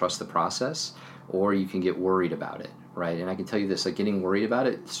training and trust the process, or you can get worried about it. Right, and I can tell you this, like getting worried about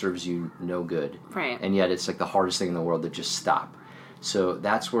it serves you no good. Right. And yet it's like the hardest thing in the world to just stop. So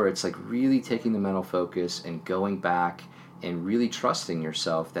that's where it's like really taking the mental focus and going back and really trusting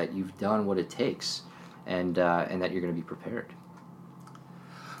yourself that you've done what it takes and that you're going to be prepared.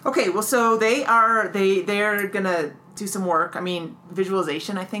 Okay, well, so they're going to do some work. I mean,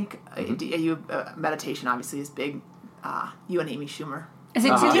 visualization, I think. Meditation obviously is big. You and Amy Schumer. Is it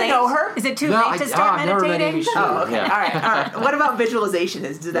too late? Do you know her? Is it too late to start meditating? Oh, okay. Yeah. All right. What about visualization?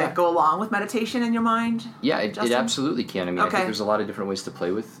 Does that go along with meditation in your mind? Yeah, it absolutely can. I mean, I think there's a lot of different ways to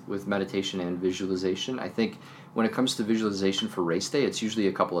play with meditation and visualization. I think when it comes to visualization for race day, it's usually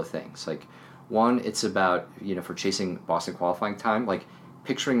a couple of things. Like, one, it's about, for chasing Boston qualifying time, like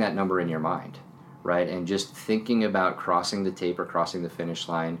picturing that number in your mind, right? And just thinking about crossing the tape or crossing the finish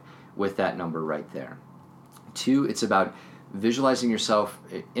line with that number right there. Two, it's about visualizing yourself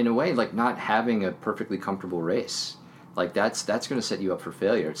in a way like not having a perfectly comfortable race. Like that's going to set you up for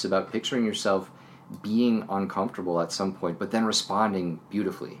failure. It's about picturing yourself being uncomfortable at some point, but then responding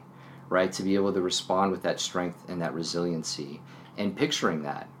beautifully, right? To be able to respond with that strength and that resiliency and picturing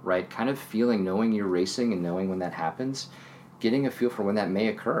that, right? Kind of knowing you're racing and knowing when that happens, getting a feel for when that may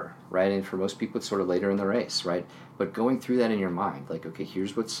occur, right? And for most people, it's sort of later in the race, right? But going through that in your mind, like, okay,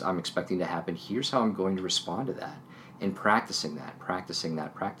 here's what I'm expecting to happen. Here's how I'm going to respond to that. And practicing that,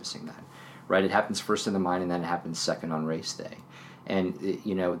 right? It happens first in the mind and then it happens second on race day. And,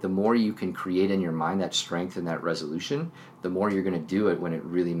 the more you can create in your mind that strength and that resolution, the more you're going to do it when it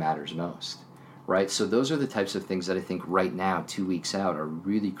really matters most, right? So those are the types of things that I think right now, 2 weeks out, are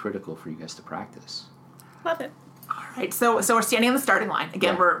really critical for you guys to practice. Love it. All right, so we're standing on the starting line.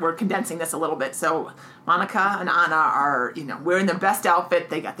 Again, we're condensing this a little bit. So Monica and Anna are, wearing their best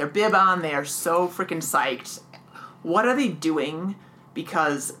outfit. They got their bib on. They are so freaking psyched. What are they doing?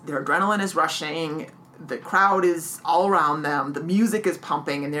 Because their adrenaline is rushing, the crowd is all around them, the music is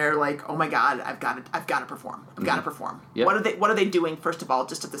pumping, and they're like, "Oh my God, I've got to perform. I've got to perform." Yep. What are they doing first of all,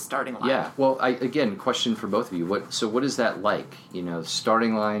 just at the starting line? Yeah. Well, again, question for both of you. What is that like?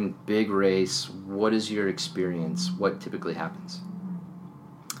 Starting line, big race. What is your experience? What typically happens?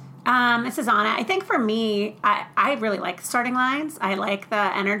 This is Anna. I think for me, I really like starting lines. I like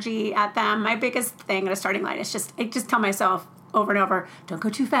the energy at them. My biggest thing at a starting line is I just tell myself over and over, don't go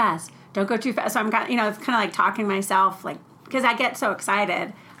too fast. Don't go too fast. So I'm it's kind of like talking to myself, like, because I get so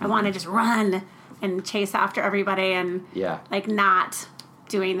excited. I want to just run and chase after everybody and like not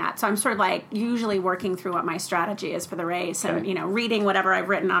doing that. So I'm sort of like usually working through what my strategy is for the race and, reading whatever I've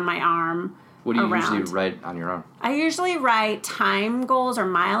written on my arm. What do you usually write on your arm? I usually write time goals or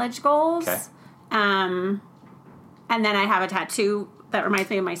mileage goals. Okay. And then I have a tattoo that reminds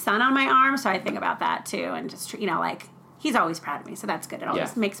me of my son on my arm, so I think about that too, and just like he's always proud of me, so that's good. It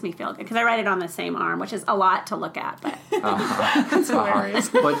always makes me feel good because I write it on the same arm, which is a lot to look at, but That's hilarious.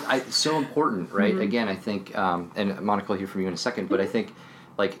 But it's so important, right? Again, I think, and Monica will hear from you in a second, but I think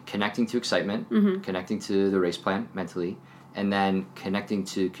like connecting to excitement, connecting to the race plan mentally, and then connecting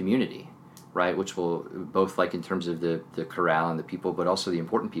to community, right? Which will both like in terms of the corral and the people, but also the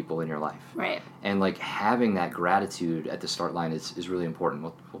important people in your life. right. And like having that gratitude at the start line is really important.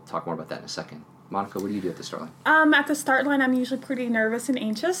 We'll talk more about that in a second. Monica, what do you do at the start line? At the start line, I'm usually pretty nervous and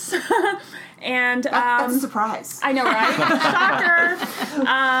anxious, and That's a surprise. I know, right?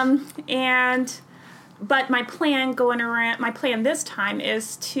 Shocker. But my plan this time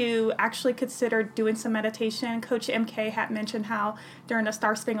is to actually consider doing some meditation. Coach MK had mentioned how during the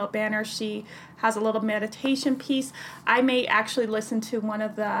Star Spangled Banner, she has a little meditation piece. I may actually listen to one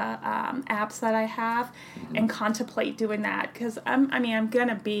of the apps that I have and contemplate doing that because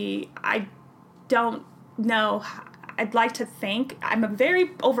I don't know. I'd like to think I'm a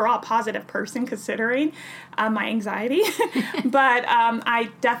very overall positive person considering my anxiety, but I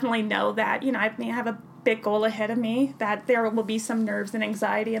definitely know that, I may have a big goal ahead of me, that there will be some nerves and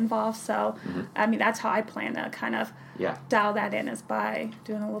anxiety involved. So, that's how I plan to kind of dial that in, is by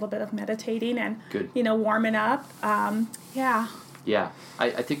doing a little bit of meditating and, warming up. Yeah, I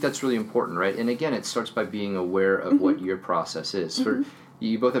think that's really important, right? And again, it starts by being aware of what your process is.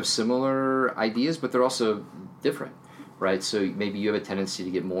 You both have similar ideas, but they're also different, right? So maybe you have a tendency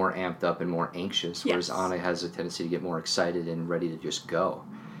to get more amped up and more anxious, whereas Anna has a tendency to get more excited and ready to just go,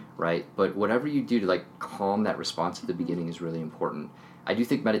 right? But whatever you do to like calm that response at the beginning is really important. I do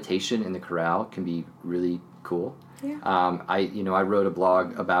think meditation in the corral can be really cool. Yeah. I wrote a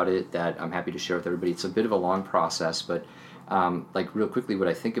blog about it that I'm happy to share with everybody. It's a bit of a long process, but like real quickly, what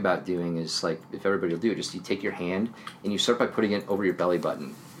I think about doing is like, if everybody will do it, just you take your hand and you start by putting it over your belly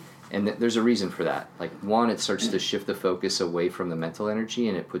button. And there's a reason for that. Like one, it starts to shift the focus away from the mental energy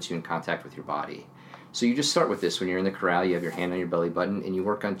and it puts you in contact with your body. So you just start with this. When you're in the corral, you have your hand on your belly button and you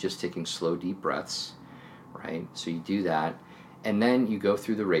work on just taking slow, deep breaths, right? So you do that. And then you go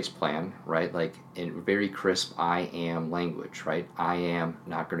through the race plan, right? Like in very crisp I am language, right? I am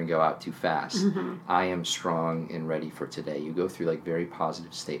not going to go out too fast. I am strong and ready for today. You go through like very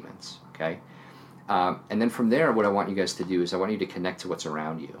positive statements, okay? And then from there, what I want you guys to do is I want you to connect to what's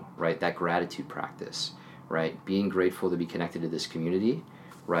around you, right? That gratitude practice, right? Being grateful to be connected to this community,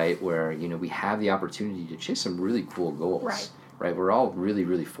 right? Where, we have the opportunity to chase some really cool goals, right? We're all really,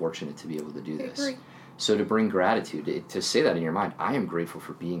 really fortunate to be able to do this. I agree. So to bring gratitude, to say that in your mind, I am grateful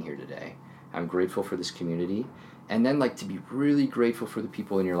for being here today. I'm grateful for this community. And then like to be really grateful for the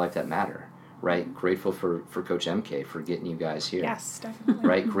people in your life that matter, right? Grateful for Coach MK for getting you guys here. Yes, definitely.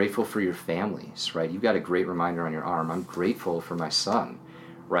 Right? Grateful for your families, right? You've got a great reminder on your arm. I'm grateful for my son,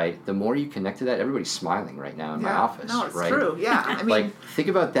 right? The more you connect to that, everybody's smiling right now in my office, no, it's right? true. Yeah, I mean, like think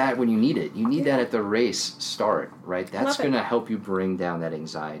about that when you need it. You need that at the race start, right? That's going to help you bring down that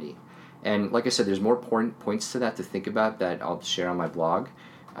anxiety. And like I said, there's more points to that to think about that I'll share on my blog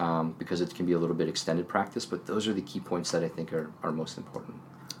because it can be a little bit extended practice, but those are the key points that I think are most important.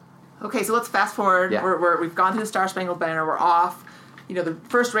 Okay, so let's fast forward. Yeah. We've gone through the Star Spangled Banner. We're off. The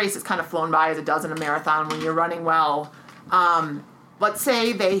first race is kind of flown by as it does in a marathon when you're running well. Let's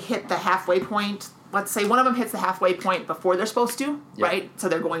say they hit the halfway point. Let's say one of them hits the halfway point before they're supposed to, right? So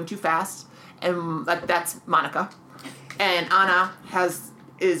they're going too fast. And that's Monica. And Anna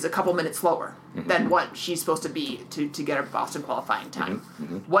is a couple minutes slower than what she's supposed to be to get her Boston qualifying time.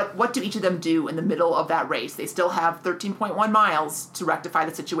 What do each of them do in the middle of that race? They still have 13.1 miles to rectify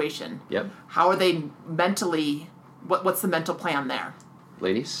the situation. Yep. How are they mentally, what's the mental plan there?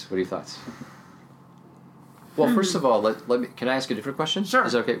 Ladies, what are your thoughts? Well, first of all, let me. Can I ask a different question? Sure.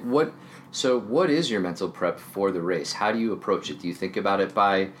 Is that okay? What is your mental prep for the race? How do you approach it? Do you think about it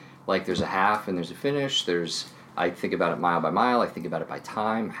by, like, there's a half and there's a finish, I think about it mile by mile. I think about it by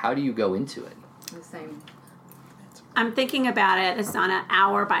time. How do you go into it? The same. I'm thinking about it as on an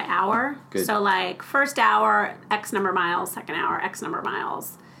hour by hour. Good. So like first hour, X number of miles, second hour, X number of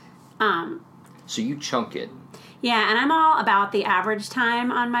miles. So you chunk it. Yeah, and I'm all about the average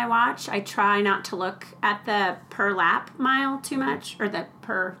time on my watch. I try not to look at the per lap mile too much, or the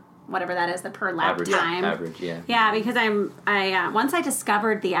per whatever that is, the per lap Average, time. Average, yeah. Yeah, because I once I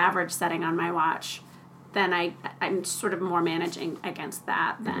discovered the average setting on my watch, then I'm sort of more managing against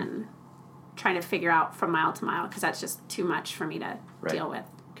that than trying to figure out from mile to mile, because that's just too much for me to deal with.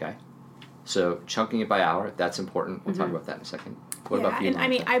 Okay. So chunking it by hour, that's important. We'll talk about that in a second. What about you, and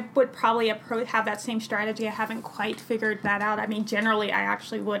Monica? I would probably have that same strategy. I haven't quite figured that out. Generally, I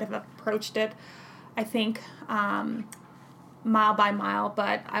actually would have approached it, I think, mile by mile,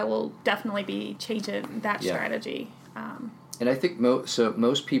 but I will definitely be changing that strategy And I think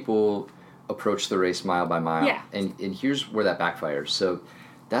most people approach the race mile by mile. Yeah. And here's where that backfires. So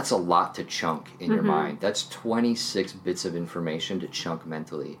that's a lot to chunk in your mind. That's 26 bits of information to chunk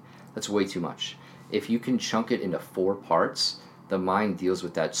mentally. That's way too much. If you can chunk it into 4 parts, the mind deals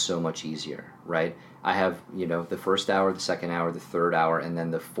with that so much easier, right? I have, the first hour, the second hour, the third hour, and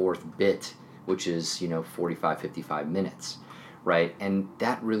then the 4th bit, which is, 45, 55 minutes, right? And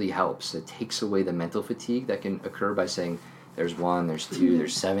that really helps. It takes away the mental fatigue that can occur by saying, there's 1, there's 2,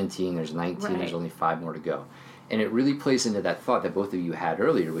 there's 17, there's 19, there's only 5 more to go. And it really plays into that thought that both of you had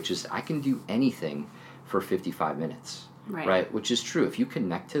earlier, which is I can do anything for 55 minutes, right? Which is true. If you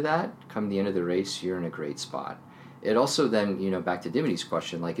connect to that, come the end of the race, you're in a great spot. It also then, back to Dimity's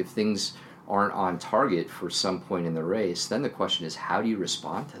question, like if things aren't on target for some point in the race, then the question is, how do you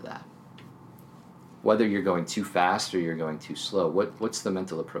respond to that? Whether you're going too fast or you're going too slow, what's the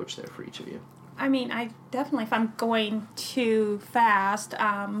mental approach there for each of you? I mean, I definitely, if I'm going too fast,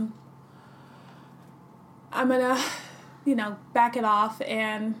 I'm going to, back it off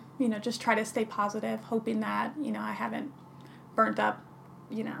and, just try to stay positive, hoping that, I haven't burnt up,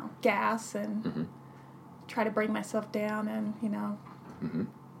 gas and try to bring myself down and,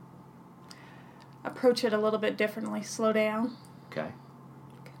 approach it a little bit differently, slow down. Okay.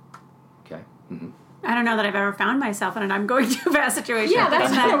 I don't know that I've ever found myself in an I'm going too fast situation. Yeah,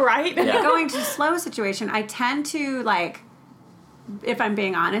 that's right. Yeah. Going too slow situation, I tend to, if I'm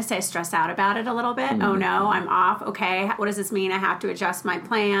being honest, I stress out about it a little bit. Oh no, I'm off. Okay, what does this mean? I have to adjust my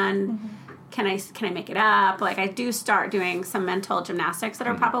plan. Can I make it up? I do start doing some mental gymnastics that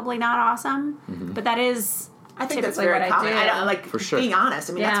are probably not awesome, but that is I think that's typically very what common. I do. For sure. Being honest,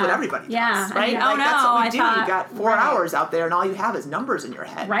 I mean, that's what everybody does, right? Oh, That's what we I do. thought, You got 4 hours out there, and all you have is numbers in your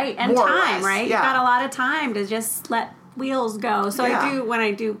head. Right, and more or time, less. right? Yeah. You've got a lot of time to just let wheels go. So when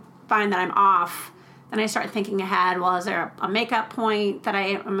I do find that I'm off, then I start thinking ahead. Well, is there a makeup point that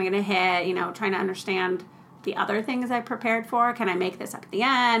I'm going to hit? Trying to understand the other things I prepared for. Can I make this up at the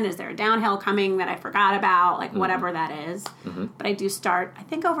end? Is there a downhill coming that I forgot about? Whatever that is. But I do start, I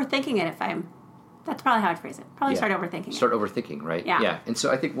think, overthinking it that's probably how I'd phrase it. Probably start overthinking it. Start overthinking, right? Yeah. And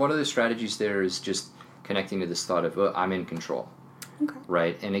so I think one of the strategies there is just connecting to this thought of, I'm in control. Okay.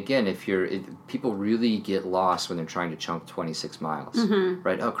 Right? And again, people really get lost when they're trying to chunk 26 miles.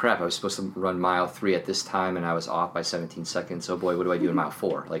 Right? Oh, crap, I was supposed to run mile 3 at this time, and I was off by 17 seconds. Oh, boy, what do I do in mile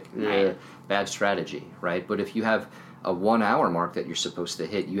 4? Bad strategy, right? But if you have a 1 hour mark that you're supposed to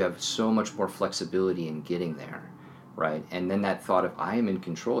hit, you have so much more flexibility in getting there, right? And then that thought of, I am in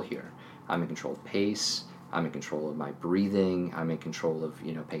control here. I'm in control of pace. I'm in control of my breathing. I'm in control of,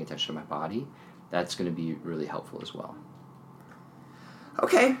 paying attention to my body. That's going to be really helpful as well.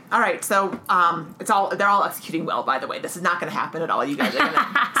 Okay, all right. So they're all executing well. By the way, this is not going to happen at all. You guys are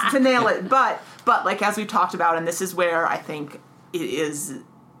going to nail it. But as we've talked about, and this is where I think it is.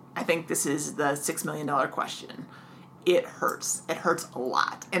 I think this is the $6 million question. It hurts. It hurts a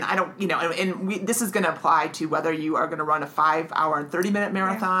lot. And I don't, this is going to apply to whether you are going to run a 5 hour and 30-minute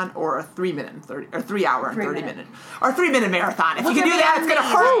marathon or a 3 minute and 30 or 3 hour and 30 minute or 3 minute marathon. If you can do that, it's going to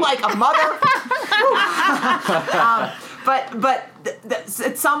hurt like a mother. But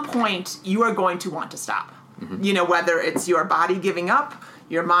at some point, you are going to want to stop. Whether it's your body giving up,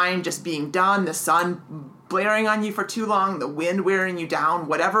 your mind just being done, the sun blaring on you for too long, the wind wearing you down,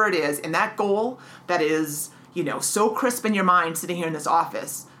 whatever it is, and that goal that is, so crisp in your mind sitting here in this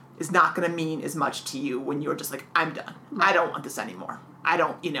office is not going to mean as much to you when you're just like, I'm done. Right. I don't want this anymore. I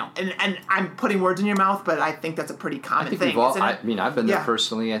don't, and I'm putting words in your mouth, but I think that's a pretty common thing. I've been there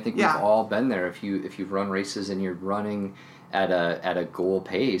personally. I think we've all been there. If you've run races and you're running at a goal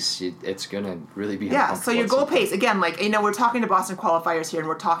pace, it's going to really be uncomfortable. So your goal pace, again, we're talking to Boston qualifiers here, and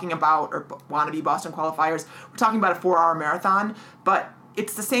we're talking about, or wannabe Boston qualifiers, we're talking about a 4-hour marathon, but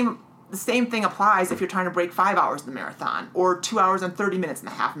it's the same thing applies if you're trying to break 5 hours in the marathon or 2 hours and 30 minutes in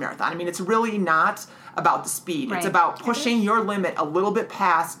the half marathon. I mean, it's really not about the speed. Right. It's about pushing your limit a little bit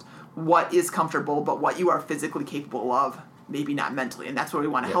past what is comfortable, but what you are physically capable of, maybe not mentally. And that's where we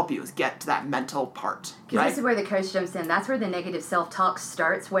want to help you, is get to that mental part. Because this is where the coach jumps in. That's where the negative self-talk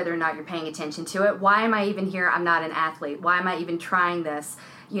starts, whether or not you're paying attention to it. Why am I even here? I'm not an athlete. Why am I even trying this?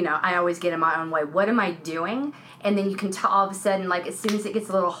 I always get in my own way. What am I doing? And then you can all of a sudden, as soon as it gets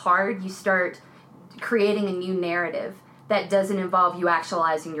a little hard, you start creating a new narrative that doesn't involve you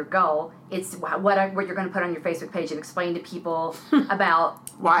actualizing your goal. It's what you're going to put on your Facebook page and explain to people about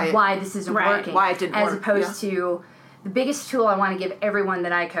why this isn't working. Why it didn't work. As opposed to the biggest tool I want to give everyone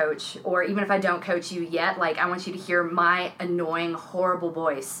that I coach, or even if I don't coach you yet, I want you to hear my annoying, horrible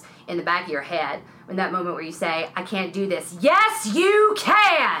voice in the back of your head in that moment where you say, I can't do this. Yes, you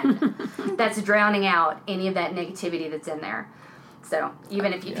can! that's drowning out any of that negativity that's in there. So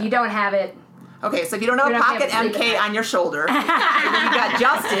even if you don't have it. Okay, so if you don't have a pocket MK on your shoulder, and then you got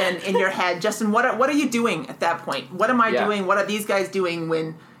Justin in your head. Justin, what are you doing at that point? What am I doing? What are these guys doing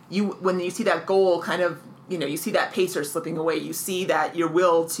when you see that goal kind of, you see that pacer slipping away, you see that your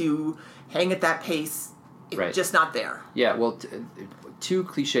will to hang at that pace, it's just not there. Yeah, well, two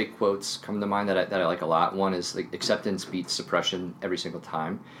cliche quotes come to mind that I like a lot. One is like, acceptance beats suppression every single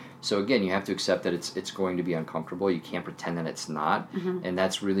time. So again, you have to accept that it's going to be uncomfortable. You can't pretend that it's not, and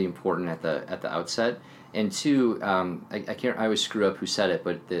that's really important at the outset. And two, I always screw up who said it,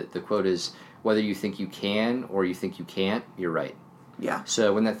 but the quote is, whether you think you can or you think you can't, you're right. Yeah.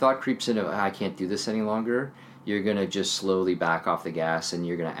 So when that thought creeps in of, I can't do this any longer, you're going to just slowly back off the gas and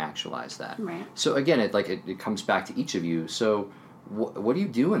you're going to actualize that. Right. So again, it comes back to each of you. So what do you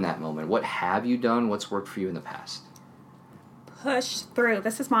do in that moment? What have you done? What's worked for you in the past? Push through.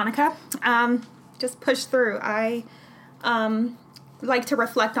 This is Monica. Just push through. I like to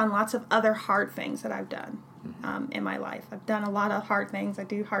reflect on lots of other hard things that I've done in my life. I've done a lot of hard things. I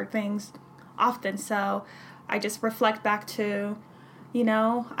do hard things often. So I just reflect back to,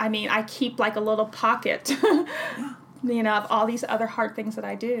 I keep like a little pocket, of all these other hard things that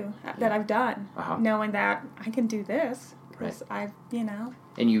I do, that I've done, knowing that I can do this. Because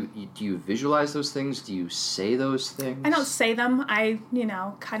And do you visualize those things? Do you say those things? I don't say them. I,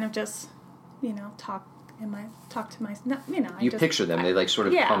 kind of just, talk to my, You picture them. They sort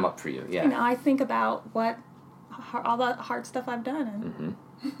of come up for you. Yeah. I think about all the hard stuff I've done. And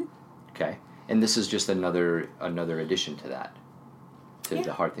Okay. And this is just another addition to that, to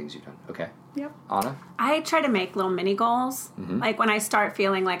the hard things you've done. Okay. Yep. Anna? I try to make little mini goals. Like when I start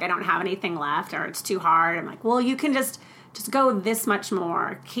feeling like I don't have anything left or it's too hard, I'm like, well, you can just go this much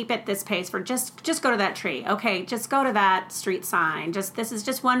more. Keep it this pace for just go to that tree. Okay, just go to that street sign. This is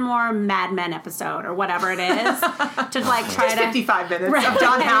just one more Mad Men episode or whatever it is. To try to 55 minutes of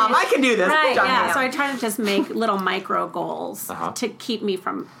John Hamm. I can do this. Right, John yeah. Hamm. So I try to just make little micro goals to keep me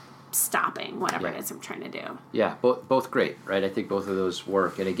from stopping whatever it is I'm trying to do. Yeah, both great, right? I think both of those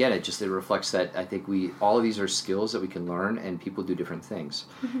work. And again, it reflects that I think all of these are skills that we can learn, and people do different things.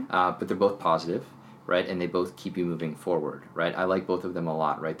 But they're both positive, right? And they both keep you moving forward, right? I like both of them a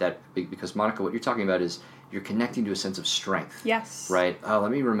lot, right? Because Monica, what you're talking about is you're connecting to a sense of strength. Yes. Right? Oh, let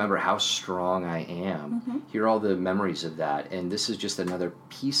me remember how strong I am. Here are all the memories of that. And this is just another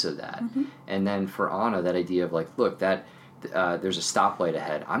piece of that. And then for Anna, that idea of look, that there's a stoplight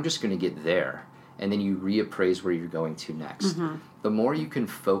ahead. I'm just going to get there. And then you reappraise where you're going to next. The more you can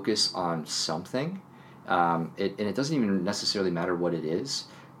focus on something, and it doesn't even necessarily matter what it is,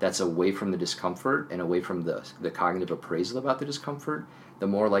 that's away from the discomfort and away from the cognitive appraisal about the discomfort, the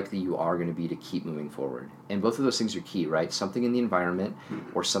more likely you are going to be to keep moving forward. And both of those things are key, right? Something in the environment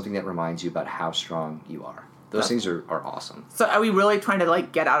or something that reminds you about how strong you are. Those things are awesome. So are we really trying to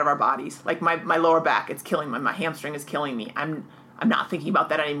get out of our bodies? Like my lower back, it's killing me. My hamstring is killing me. I'm not thinking about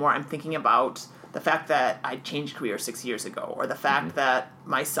that anymore. I'm thinking about the fact that I changed career 6 years ago, or the fact that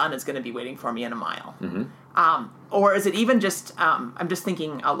my son is going to be waiting for me in a mile. Or is it even just, I'm just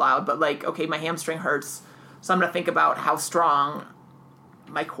thinking out loud, but okay, my hamstring hurts, so I'm going to think about how strong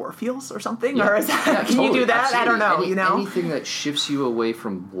my core feels or something? Yeah. Or is that, can totally, you do that? absolutely. I don't know, Anything that shifts you away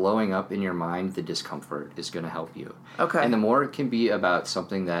from blowing up in your mind the discomfort is going to help you. Okay. And the more it can be about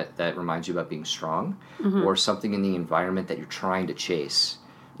something that reminds you about being strong, or something in the environment that you're trying to chase,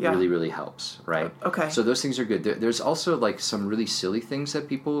 really, really helps, right? Okay. So those things are good. There's also some really silly things that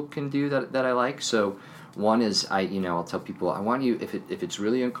people can do that I like. So one is I'll tell people, I want you, if it's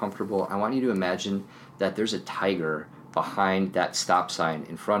really uncomfortable, I want you to imagine that there's a tiger behind that stop sign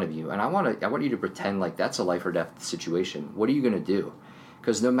in front of you, and I want you to pretend like that's a life or death situation. What are you going to do?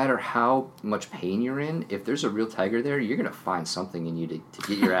 Because no matter how much pain you're in, if there's a real tiger there, you're going to find something in you to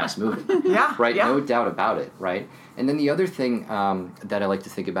get your ass moving. Yeah. Right? Yeah. No doubt about it, right? And then the other thing that I like to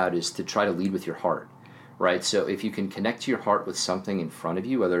think about is to try to lead with your heart, right? So if you can connect to your heart with something in front of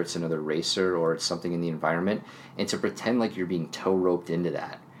you, whether it's another racer or it's something in the environment, and to pretend like you're being tow roped into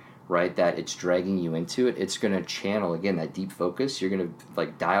that, right, that it's dragging you into it, it's going to channel, again, that deep focus. You're going to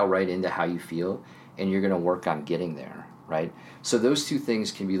dial right into how you feel, and you're going to work on getting there, right? So those two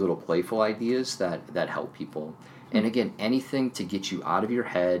things can be little playful ideas that help people. And again, anything to get you out of your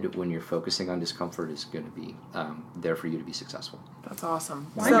head when you're focusing on discomfort is going to be there for you to be successful. That's awesome.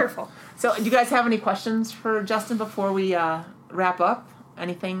 Wonderful. So do you guys have any questions for Justin before we wrap up?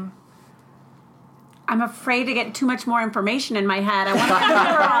 Anything? I'm afraid to get too much more information in my head. I want to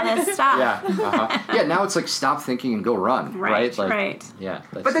remember all this stuff. Yeah, now it's like stop thinking and go run, right? Like, right. Yeah.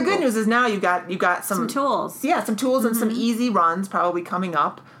 But the good news is now you've got some tools. Yeah, some tools and some easy runs probably coming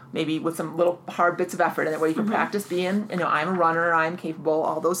up, maybe with some little hard bits of effort in it where you can practice being, I'm a runner, I'm capable,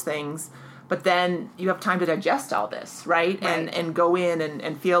 all those things. But then you have time to digest all this, right? And go in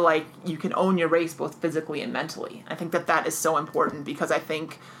and feel like you can own your race both physically and mentally. I think that is so important because I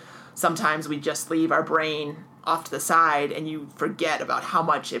think sometimes we just leave our brain off to the side and you forget about how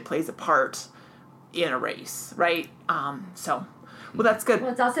much it plays a part in a race, right? Well, that's good.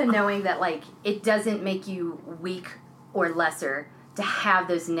 Well, it's also knowing that, like, it doesn't make you weak or lesser to have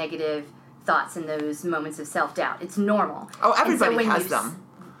those negative thoughts and those moments of self-doubt. It's normal. Oh, everybody has them.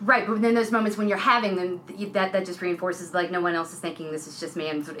 Right, but then those moments when you're having them, that just reinforces, like, no one else is thinking this is just me,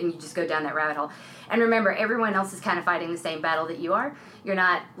 and you just go down that rabbit hole. And remember, everyone else is kind of fighting the same battle that you are. You're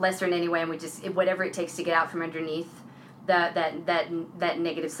not lesser in any way, and whatever it takes to get out from underneath that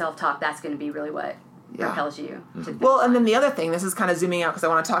negative self-talk, that's going to be really what propels you. Well, and then the other thing, this is kind of zooming out because I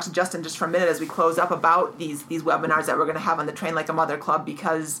want to talk to Justin just for a minute as we close up about these webinars that we're going to have on the Train Like a Mother Club,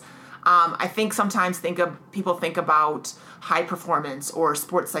 because I think sometimes people think about high performance or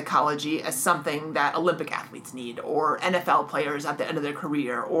sports psychology as something that Olympic athletes need, or NFL players at the end of their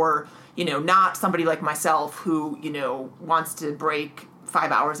career, or, not somebody like myself who, wants to break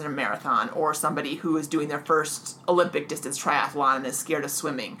 5 hours in a marathon, or somebody who is doing their first Olympic distance triathlon and is scared of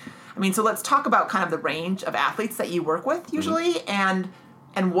swimming. I mean, so let's talk about kind of the range of athletes that you work with usually, and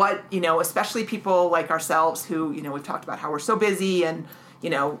what, especially people like ourselves who, we've talked about how we're so busy and,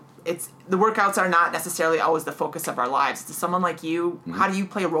 it's the workouts are not necessarily always the focus of our lives. To someone like you, how do you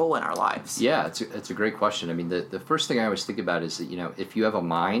play a role in our lives? Yeah, it's a great question. I mean, the first thing I always think about is that, if you have a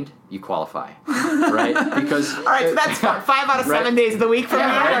mind, you qualify, right? Because all right, so that's fun. 5 out of 7 days of the week for me.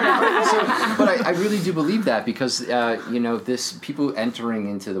 Right? But I really do believe that because, this people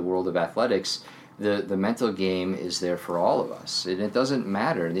entering into the world of athletics, the mental game is there for all of us. And it doesn't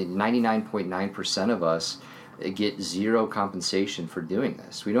matter. 99.9% of us get zero compensation for doing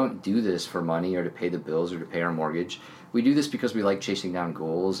this. We don't do this for money or to pay the bills or to pay our mortgage. We do this because we like chasing down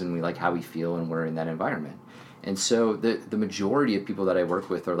goals and we like how we feel when we're in that environment. And so the majority of people that I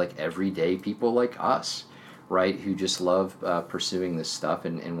work with are like everyday people like us, right, who just love pursuing this stuff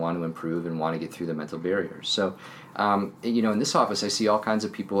and want to improve and want to get through the mental barriers. So, in this office, I see all kinds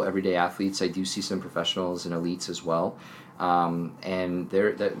of people, everyday athletes. I do see some professionals and elites as well. And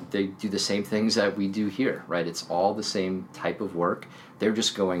they do the same things that we do here, right? It's all the same type of work. They're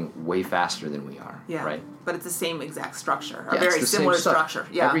just going way faster than we are, right? But it's the same exact structure, a very similar structure.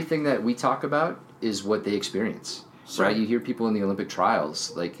 Yeah. Everything that we talk about is what they experience, right? You hear people in the Olympic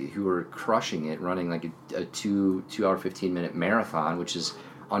trials, like, who are crushing it, running like a 2 hour 15-minute marathon, which is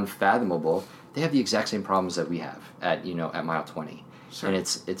unfathomable. They have the exact same problems that we have at mile 20, and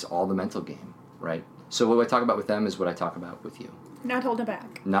it's all the mental game, right? So what I talk about with them is what I talk about with you. Not holding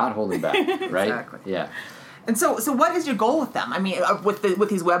back. Not holding back, right? Exactly. Yeah. And so what is your goal with them? I mean, with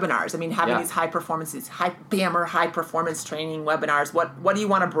these webinars. I mean, having these high performance training webinars. What do you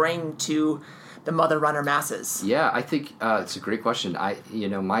want to bring to the mother runner masses? Yeah, I think it's a great question.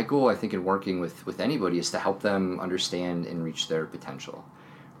 My goal, I think, in working with anybody is to help them understand and reach their potential,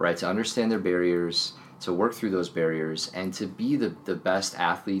 right? To understand their barriers, to work through those barriers, and to be the best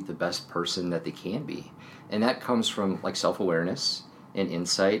athlete, the best person that they can be. And that comes from like self-awareness and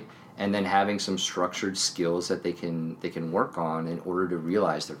insight, and then having some structured skills that they can work on in order to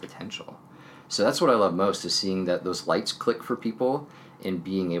realize their potential. So that's what I love most, is seeing that those lights click for people and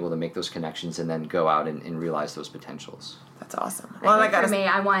being able to make those connections and then go out and realize those potentials. That's awesome. Well, for me,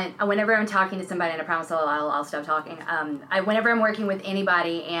 I want, whenever I'm talking to somebody, and I promise I'll stop talking, whenever I'm working with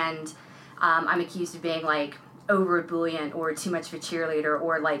anybody and I'm accused of being like over ebullient or too much of a cheerleader,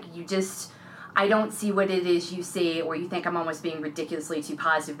 or like I don't see what it is you see, or you think I'm almost being ridiculously too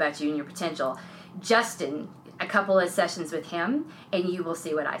positive about you and your potential. Justin, a couple of sessions with him, and you will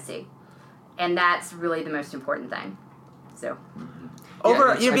see what I see. And that's really the most important thing. So.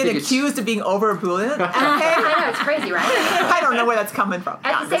 You're being accused of being over ebullient? Okay. I know, it's crazy, right? I don't know where that's coming from.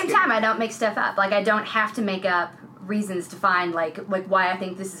 At the same time, I don't make stuff up. Like, I don't have to make up reasons to find like why I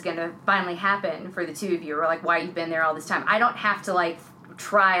think this is going to finally happen for the two of you, or like why you've been there all this time. I don't have to like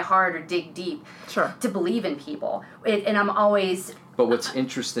try hard or dig deep to believe in people. And I'm always... But what's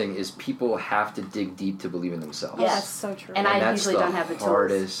interesting is people have to dig deep to believe in themselves. Yes, that's so true. And I usually don't have the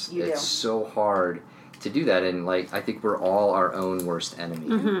tools. It's so hard to do that, and like I think we're all our own worst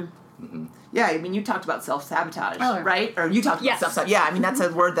enemy. Yeah, I mean, you talked about self-sabotage, Oh. right? Or you talked Yes. about self-sabotage. Yeah, I mean, that's a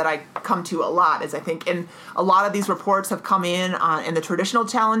word that I come to a lot, is I think, and a lot of these reports have come in the traditional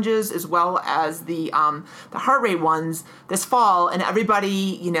challenges as well as the heart rate ones this fall, and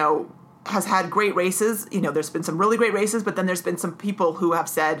everybody, has had great races. There's been some really great races, but then there's been some people who have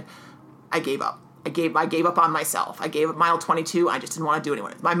said, I gave up. I gave up on myself. I gave up mile 22. I just didn't want to do it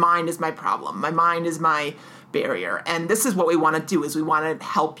anymore. My mind is my problem. My mind is my barrier. And this is what we want to do, is we want to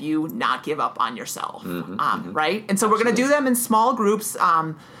help you not give up on yourself. Right? And so we're going to do them in small groups,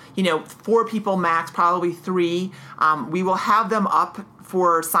 4 people max, probably 3. We will have them up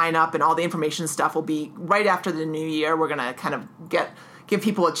for sign up, and all the information stuff will be right after the new year. We're going to kind of give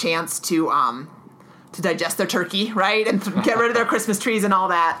people a chance to digest their turkey, right, and get rid of their Christmas trees and all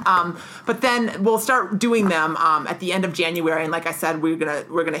that. But then we'll start doing them at the end of January, and like I said, we're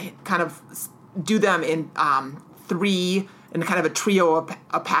gonna kind of do them in 3 in kind of a trio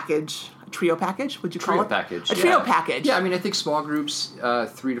package. A trio package? Would you call Trio it? package. A trio package. Yeah, I mean, I think small groups,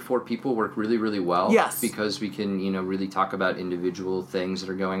 3 to 4 people, work really, really well. Yes. Because we can, really talk about individual things that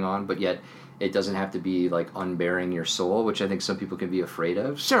are going on, but yet it doesn't have to be like unbearing your soul, which I think some people can be afraid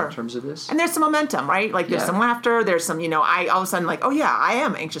of. Sure. In terms of this. And there's some momentum, right? Like there's some laughter. There's some, I all of a sudden like, oh yeah, I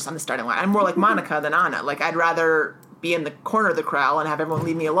am anxious on the starting line. I'm more like Monica than Anna. Like I'd rather be in the corner of the corral and have everyone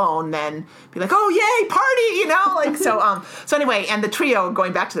leave me alone than be like, oh yay, party, like so. So anyway, and the trio,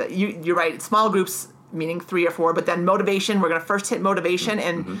 going back to that, you're right. Small groups, meaning 3 or 4, but then motivation. We're going to first hit motivation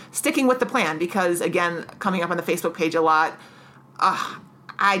and sticking with the plan, because again, coming up on the Facebook page a lot.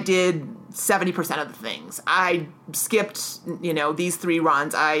 I did 70% of the things. I skipped, these 3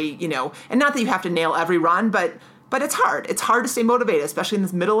 runs. And not that you have to nail every run, but it's hard. It's hard to stay motivated, especially in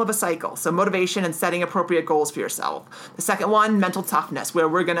the middle of a cycle. So motivation and setting appropriate goals for yourself. The second one, mental toughness, where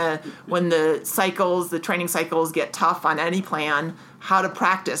we're gonna, when the training cycles get tough on any plan, how to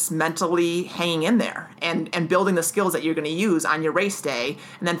practice mentally hanging in there and building the skills that you're going to use on your race day.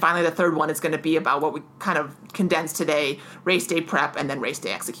 And then finally, the third one is going to be about what we kind of condensed today: race day prep and then race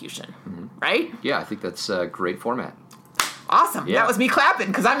day execution. Right? Yeah, I think that's a great format. Awesome. Yeah. That was me clapping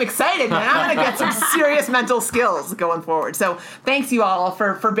because I'm excited, and I'm going to get some serious mental skills going forward. So thanks you all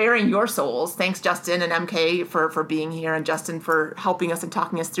for bearing your souls. Thanks Justin and MK for being here, and Justin for helping us and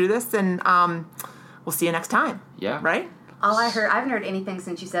talking us through this. And we'll see you next time. Yeah. Right? I haven't heard anything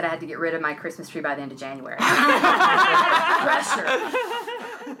since you said I had to get rid of my Christmas tree by the end of January. Pressure.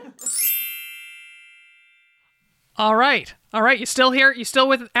 All right. You still here? You still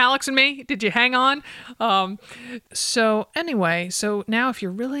with Alex and me? Did you hang on? So now if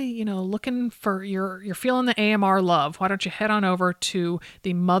you're really, looking for you're feeling the AMR love, why don't you head on over to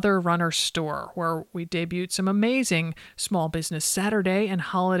the Mother Runner store, where we debuted some amazing Small Business Saturday and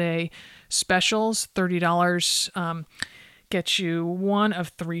holiday specials. $30 gets you 1 of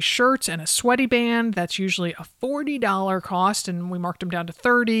 3 shirts and a sweaty band. That's usually a $40 cost, and we marked them down to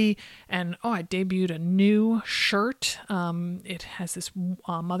 $30. And I debuted a new shirt. It has this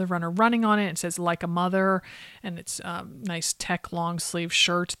Mother Runner running on it. It says "Like a Mother," and it's a nice tech long sleeve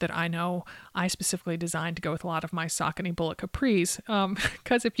shirt that I know I specifically designed to go with a lot of my Saucony Bullet capris.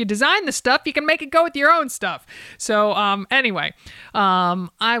 Because if you design the stuff, you can make it go with your own stuff. So I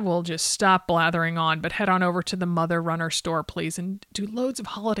will just stop blathering on, but head on over to the Mother Runner store, please, and do loads of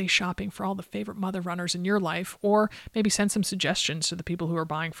holiday shopping for all the favorite mother runners in your life, or maybe send some suggestions to the people who are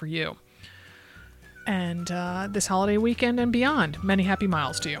buying for you. And this holiday weekend and beyond, many happy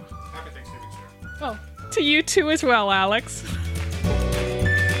miles to you. Happy Thanksgiving, sir. Well, to you too as well, Alex.